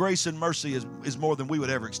God's grace and mercy is more than we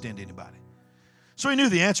would ever extend to anybody. So he knew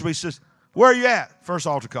the answer, but he says, where are you at? First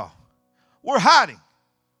altar call. We're hiding.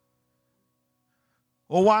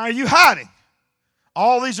 Well, why are you hiding?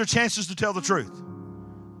 All these are chances to tell the truth.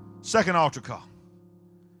 Second altar call.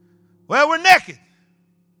 Well, we're naked.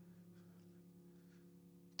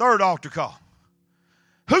 Third altar call.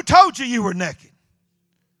 Who told you you were naked?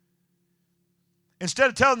 Instead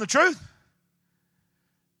of telling the truth,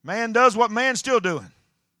 man does what man's still doing.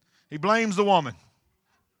 He blames the woman.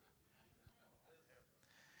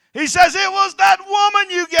 He says, it was that woman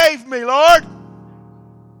you gave me, Lord.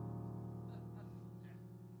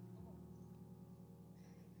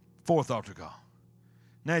 Fourth altar call.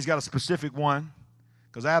 Now he's got a specific one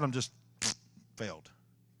because Adam just failed.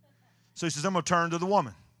 So he says, I'm going to turn to the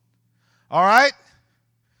woman. All right?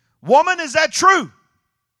 Woman, is that true?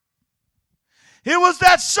 It was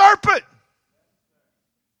that serpent.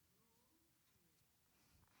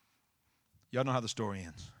 Y'all know how the story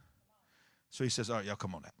ends. So he says, all right, y'all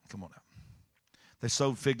come on out. Come on out. They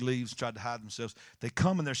sewed fig leaves, tried to hide themselves. They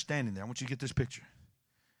come and they're standing there. I want you to get this picture.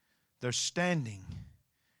 They're standing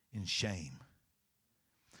in shame.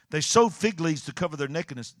 They sewed fig leaves to cover their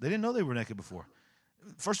nakedness. They didn't know they were naked before.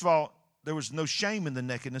 First of all, there was no shame in the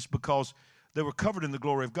nakedness because they were covered in the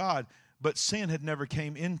glory of God, but sin had never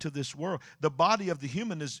came into this world. The body of the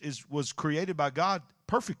human was created by God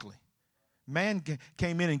perfectly. Man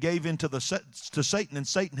came in and gave in to Satan, and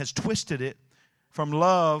Satan has twisted it from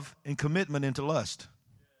love and commitment into lust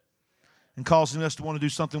and causing us to want to do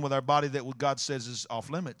something with our body that what God says is off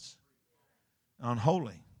limits,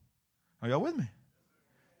 unholy. Are y'all with me?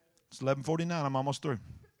 It's 11:49. I'm almost through.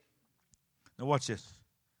 Now watch this.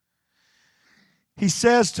 He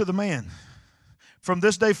says to the man, from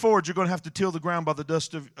this day forward, you're going to have to till the ground by the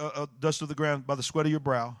dust of the ground, by the sweat of your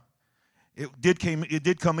brow. It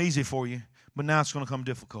did come easy for you, but now it's going to come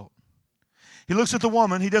difficult. He looks at the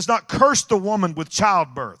woman. He does not curse the woman with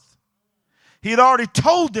childbirth. He had already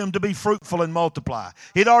told them to be fruitful and multiply.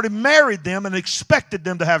 He had already married them and expected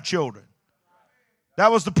them to have children.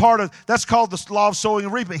 That was that's called the law of sowing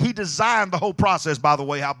and reaping. He designed the whole process, by the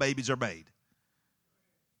way, how babies are made.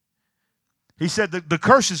 He said that the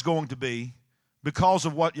curse is going to be, because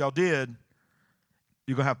of what y'all did,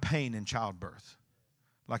 you're going to have pain in childbirth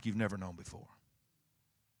like you've never known before.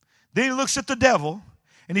 Then he looks at the devil,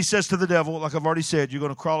 and he says to the devil, like I've already said, you're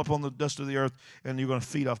going to crawl upon the dust of the earth, and you're going to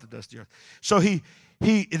feed off the dust of the earth. So and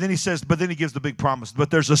then he says, but then he gives the big promise, but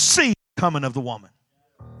there's a seed coming of the woman.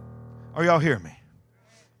 Are y'all hearing me?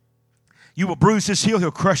 You will bruise his heel, he'll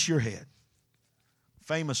crush your head.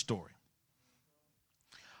 Famous story.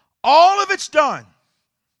 All of it's done.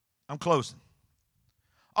 I'm closing.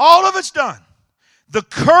 All of it's done. The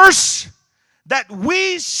curse that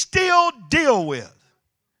we still deal with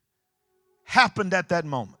happened at that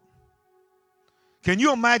moment. Can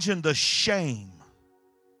you imagine the shame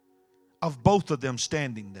of both of them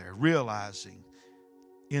standing there, realizing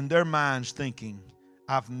in their minds, thinking,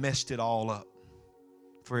 I've messed it all up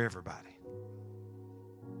for everybody.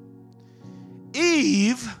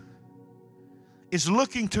 Eve is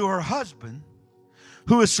looking to her husband,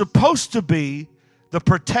 who is supposed to be the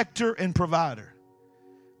protector and provider.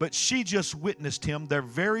 But she just witnessed him, their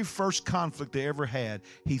very first conflict they ever had,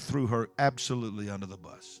 he threw her absolutely under the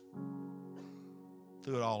bus.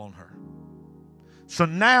 Threw it all on her. So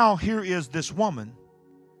now here is this woman,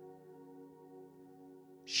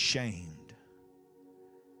 shamed,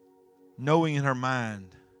 knowing in her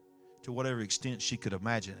mind, to whatever extent she could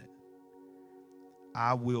imagine it,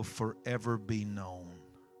 I will forever be known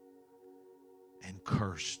and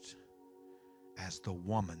cursed as the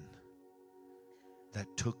woman that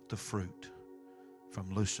took the fruit from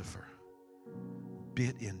Lucifer,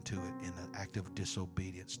 bit into it in an act of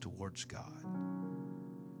disobedience towards God,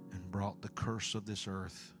 and brought the curse of this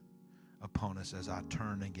earth upon us as I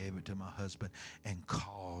turned and gave it to my husband, and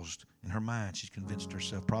caused, in her mind, she's convinced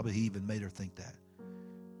herself, probably he even made her think that,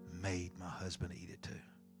 made my husband eat it too.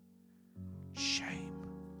 Shame.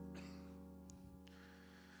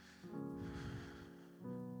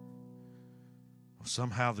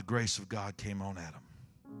 Somehow the grace of God came on Adam.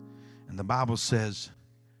 And the Bible says,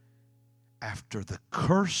 after the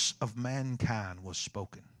curse of mankind was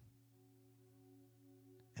spoken,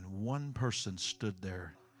 and one person stood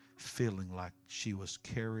there feeling like she was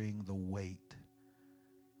carrying the weight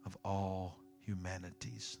of all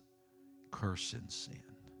humanity's curse and sin.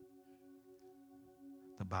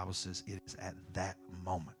 The Bible says it is at that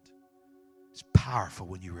moment. It's powerful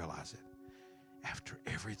when you realize it. After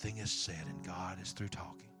everything is said and God is through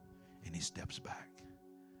talking and he steps back,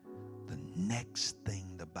 the next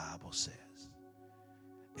thing the Bible says,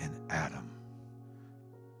 and Adam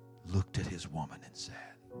looked at his woman and said,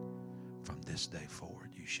 from this day forward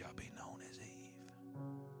you shall be known as Eve.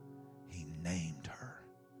 He named her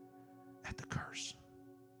at the curse.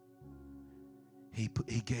 He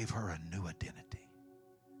gave her a new identity.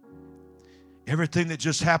 Everything that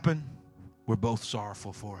just happened We're both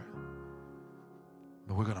sorrowful for it.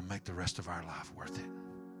 But we're going to make the rest of our life worth it.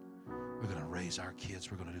 We're going to raise our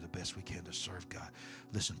kids. We're going to do the best we can to serve God.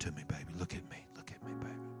 Listen to me, baby. Look at me. Look at me,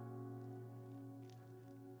 baby.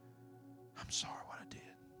 I'm sorry what I did.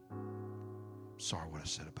 I'm sorry what I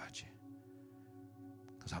said about you.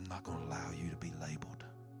 Because I'm not going to allow you to be labeled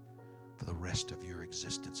for the rest of your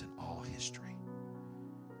existence in all history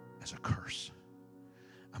as a curse.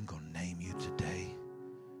 I'm going to name you today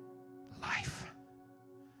life,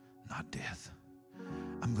 not death.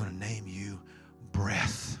 I'm going to name you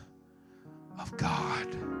breath of God.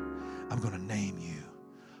 I'm going to name you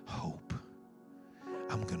hope.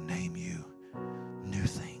 I'm going to name you new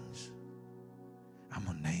things. I'm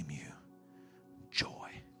going to name you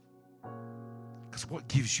joy. Because what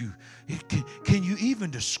gives you, can you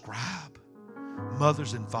even describe,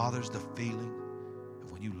 mothers and fathers, the feeling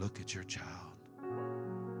of when you look at your child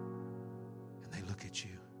and they look at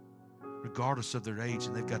you, regardless of their age,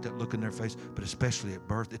 and they've got that look in their face, but especially at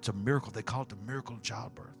birth? It's a miracle. They call it the miracle of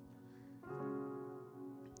childbirth.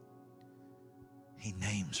 He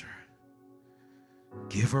names her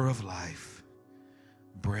giver of life,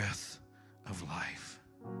 breath of life.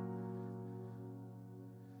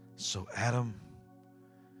 So Adam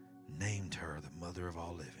named her the mother of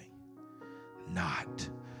all living, not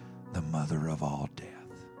the mother of all death.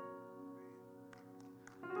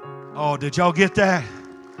 Oh, did y'all get that?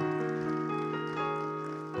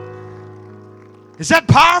 Is that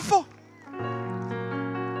powerful?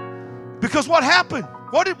 Because what happened?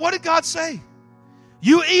 What did God say?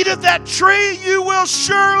 You eat of that tree, you will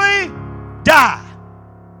surely die.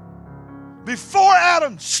 Before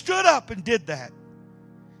Adam stood up and did that,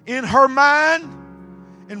 in her mind,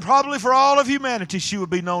 and probably for all of humanity, she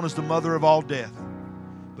would be known as the mother of all death.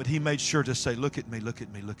 But he made sure to say, look at me, look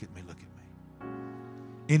at me, look at me, look at me.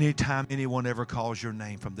 Anytime anyone ever calls your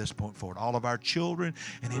name from this point forward, all of our children,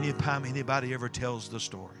 and anytime anybody ever tells the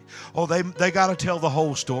story, oh, they got to tell the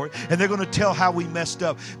whole story, and they're going to tell how we messed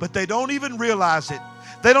up, but they don't even realize it.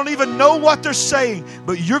 They don't even know what they're saying,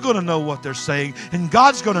 but you're going to know what they're saying, and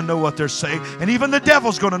God's going to know what they're saying, and even the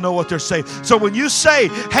devil's going to know what they're saying. So when you say,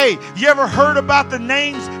 hey, you ever heard about the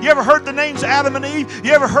names? You ever heard the names Adam and Eve?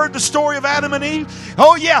 You ever heard the story of Adam and Eve?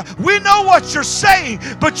 Oh, yeah, we know what you're saying,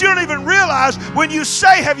 but you don't even realize when you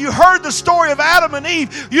say, have you heard the story of Adam and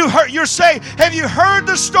Eve? You're saying, have you heard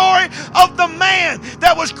the story of the man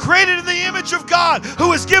that was created in the image of God, who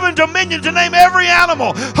was given dominion to name every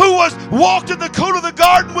animal, who was walked in the cool of the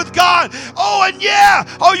garden with God? Oh, and yeah.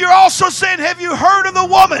 Oh, you're also saying, have you heard of the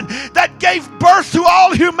woman that gave birth to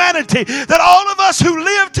all humanity? That all of us who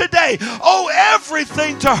live today owe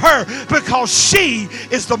everything to her because she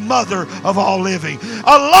is the mother of all living.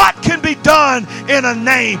 A lot can be done in a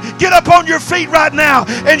name. Get up on your feet right now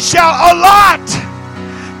and shout, a lot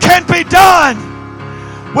can be done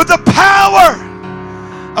with the power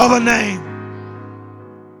of a name.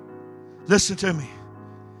 Listen to me.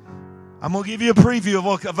 I'm going to give you a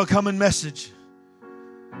preview of a coming message.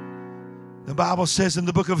 The Bible says in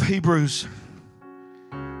the book of Hebrews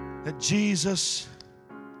that Jesus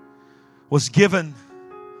was given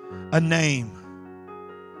a name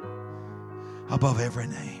above every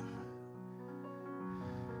name.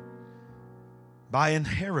 By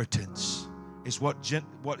inheritance is what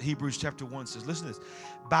Hebrews chapter 1 says. Listen to this.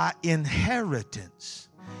 By inheritance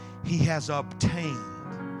he has obtained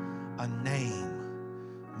a name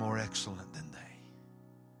more excellent than they.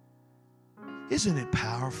 Isn't it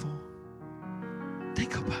powerful?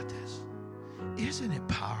 Think about this. Isn't it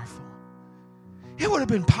powerful? It would have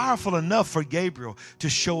been powerful enough for Gabriel to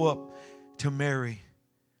show up to Mary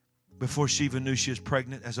before she even knew she was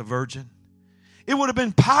pregnant as a virgin. It would have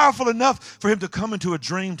been powerful enough for him to come into a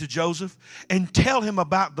dream to Joseph and tell him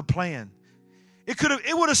about the plan. It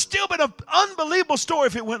would have still been an unbelievable story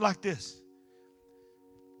if it went like this.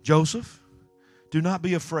 Joseph, do not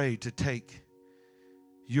be afraid to take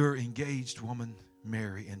your engaged woman,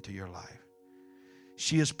 Mary, into your life.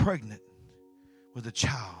 She is pregnant with a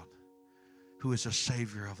child who is a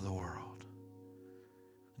Savior of the world.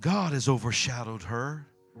 God has overshadowed her,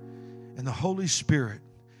 and the Holy Spirit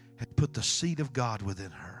had put the seed of God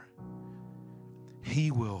within her.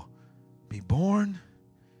 He will be born.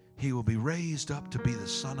 He will be raised up to be the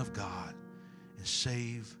Son of God and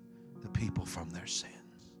save the people from their sins.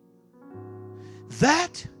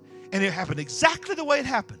 That, and it happened exactly the way it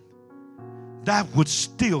happened, that would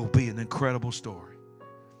still be an incredible story.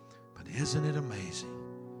 But isn't it amazing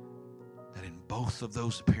that in both of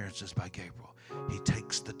those appearances by Gabriel, he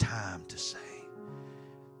takes the time to say,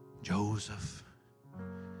 Joseph,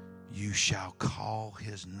 you shall call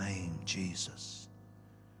his name Jesus,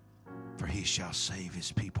 for he shall save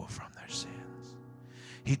his people from their sins.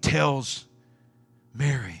 He tells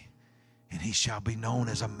Mary, and he shall be known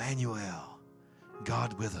as Emmanuel,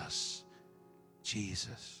 God with us,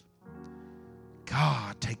 Jesus.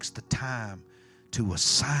 God takes the time to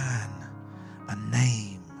assign a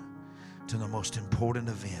name to the most important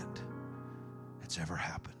event that's ever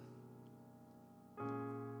happened.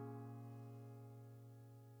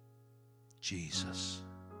 Jesus,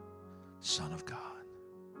 Son of God,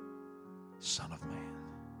 Son of Man.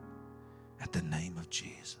 At the name of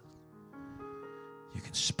Jesus, you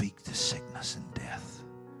can speak to sickness and death,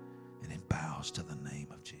 and it bows to the name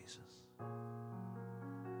of Jesus.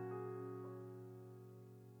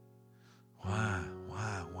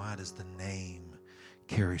 Why does the name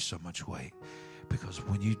carry so much weight? Because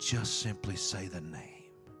when you just simply say the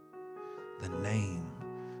name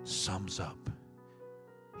sums up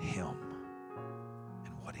him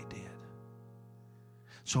and what he did.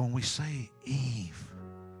 So when we say Eve,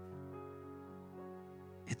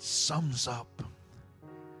 it sums up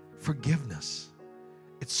forgiveness.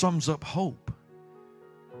 It sums up hope.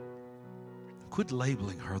 Quit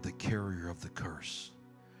labeling her the carrier of the curse.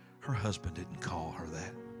 Her husband didn't call her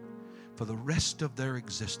that. For the rest of their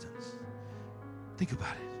existence. Think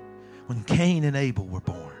about it. When Cain and Abel were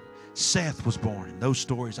born, Seth was born. And those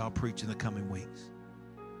stories I'll preach in the coming weeks.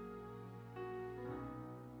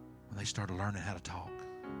 When they started learning how to talk,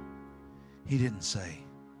 he didn't say,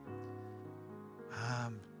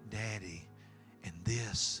 I'm daddy, and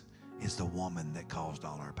this is the woman that caused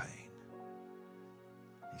all our pain.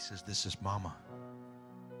 He says, this is mama,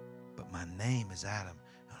 but my name is Adam,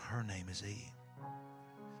 and her name is Eve.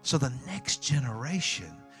 So the next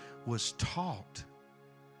generation was taught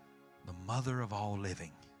the mother of all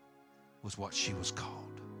living was what she was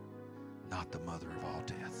called, not the mother of all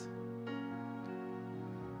death.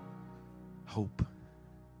 Hope.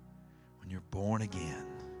 When you're born again,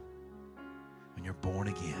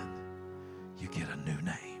 you get a new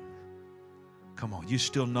name. Come on, you're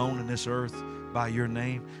still known in this earth by your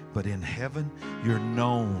name, but in heaven, you're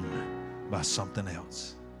known by something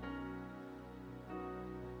else.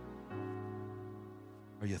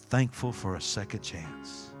 Are you thankful for a second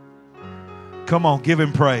chance? Come on, give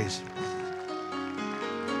him praise.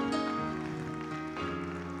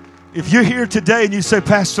 If you're here today and you say,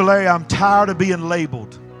 Pastor Larry, I'm tired of being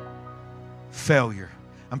labeled failure.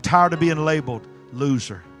 I'm tired of being labeled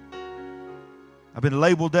loser. I've been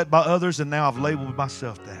labeled that by others, and now I've labeled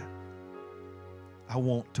myself that. I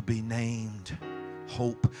want to be named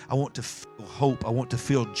hope. I want to feel hope. I want to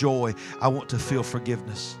feel joy. I want to feel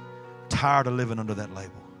forgiveness. Tired of living under that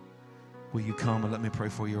label. Will you come and let me pray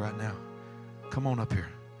for you right now? Come on up here.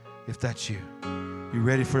 If that's you, you're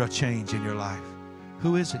ready for a change in your life.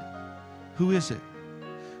 Who is it? Who is it?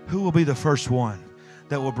 Who will be the first one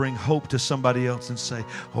that will bring hope to somebody else and say,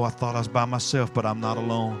 oh, I thought I was by myself, but I'm not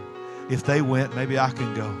alone. If they went, maybe I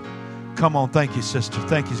can go. Come on. Thank you, sister.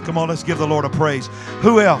 Thank you. Come on, let's give the Lord a praise.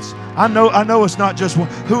 Who else? I know it's not just one.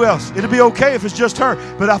 Who else? It'll be okay if it's just her,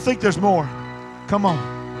 but I think there's more. Come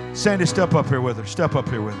on. Sandy, step up here with her. Step up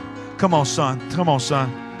here with her. Come on, son. Come on,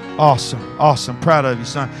 son. Awesome. Awesome. Proud of you,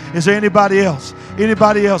 son. Is there anybody else?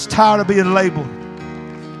 Anybody else tired of being labeled?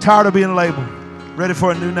 Tired of being labeled? Ready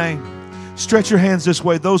for a new name? Stretch your hands this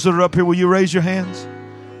way. Those that are up here, will you raise your hands?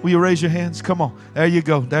 Will you raise your hands? Come on. There you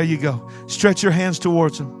go. There you go. Stretch your hands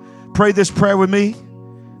towards them. Pray this prayer with me.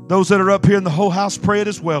 Those that are up here in the whole house, pray it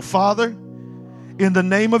as well. Father, in the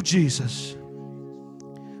name of Jesus,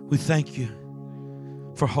 we thank you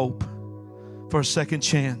for hope, for a second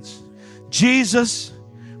chance. Jesus,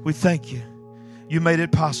 we thank you. You made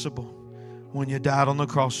it possible when you died on the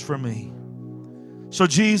cross for me. So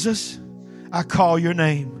Jesus, I call your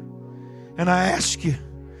name and I ask you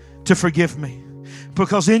to forgive me,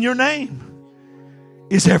 because in your name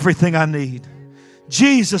is everything I need.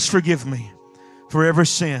 Jesus, forgive me for every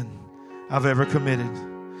sin I've ever committed.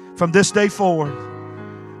 From this day forward,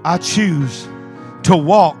 I choose to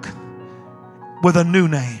walk with a new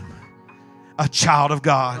name, a child of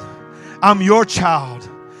God. I'm your child.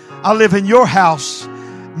 I live in your house.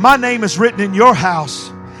 My name is written in your house.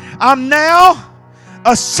 I'm now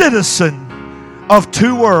a citizen of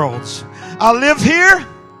two worlds. I live here,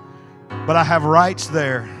 but I have rights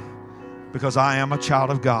there because I am a child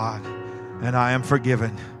of God and I am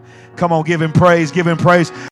forgiven. Come on, give him praise. Give him praise.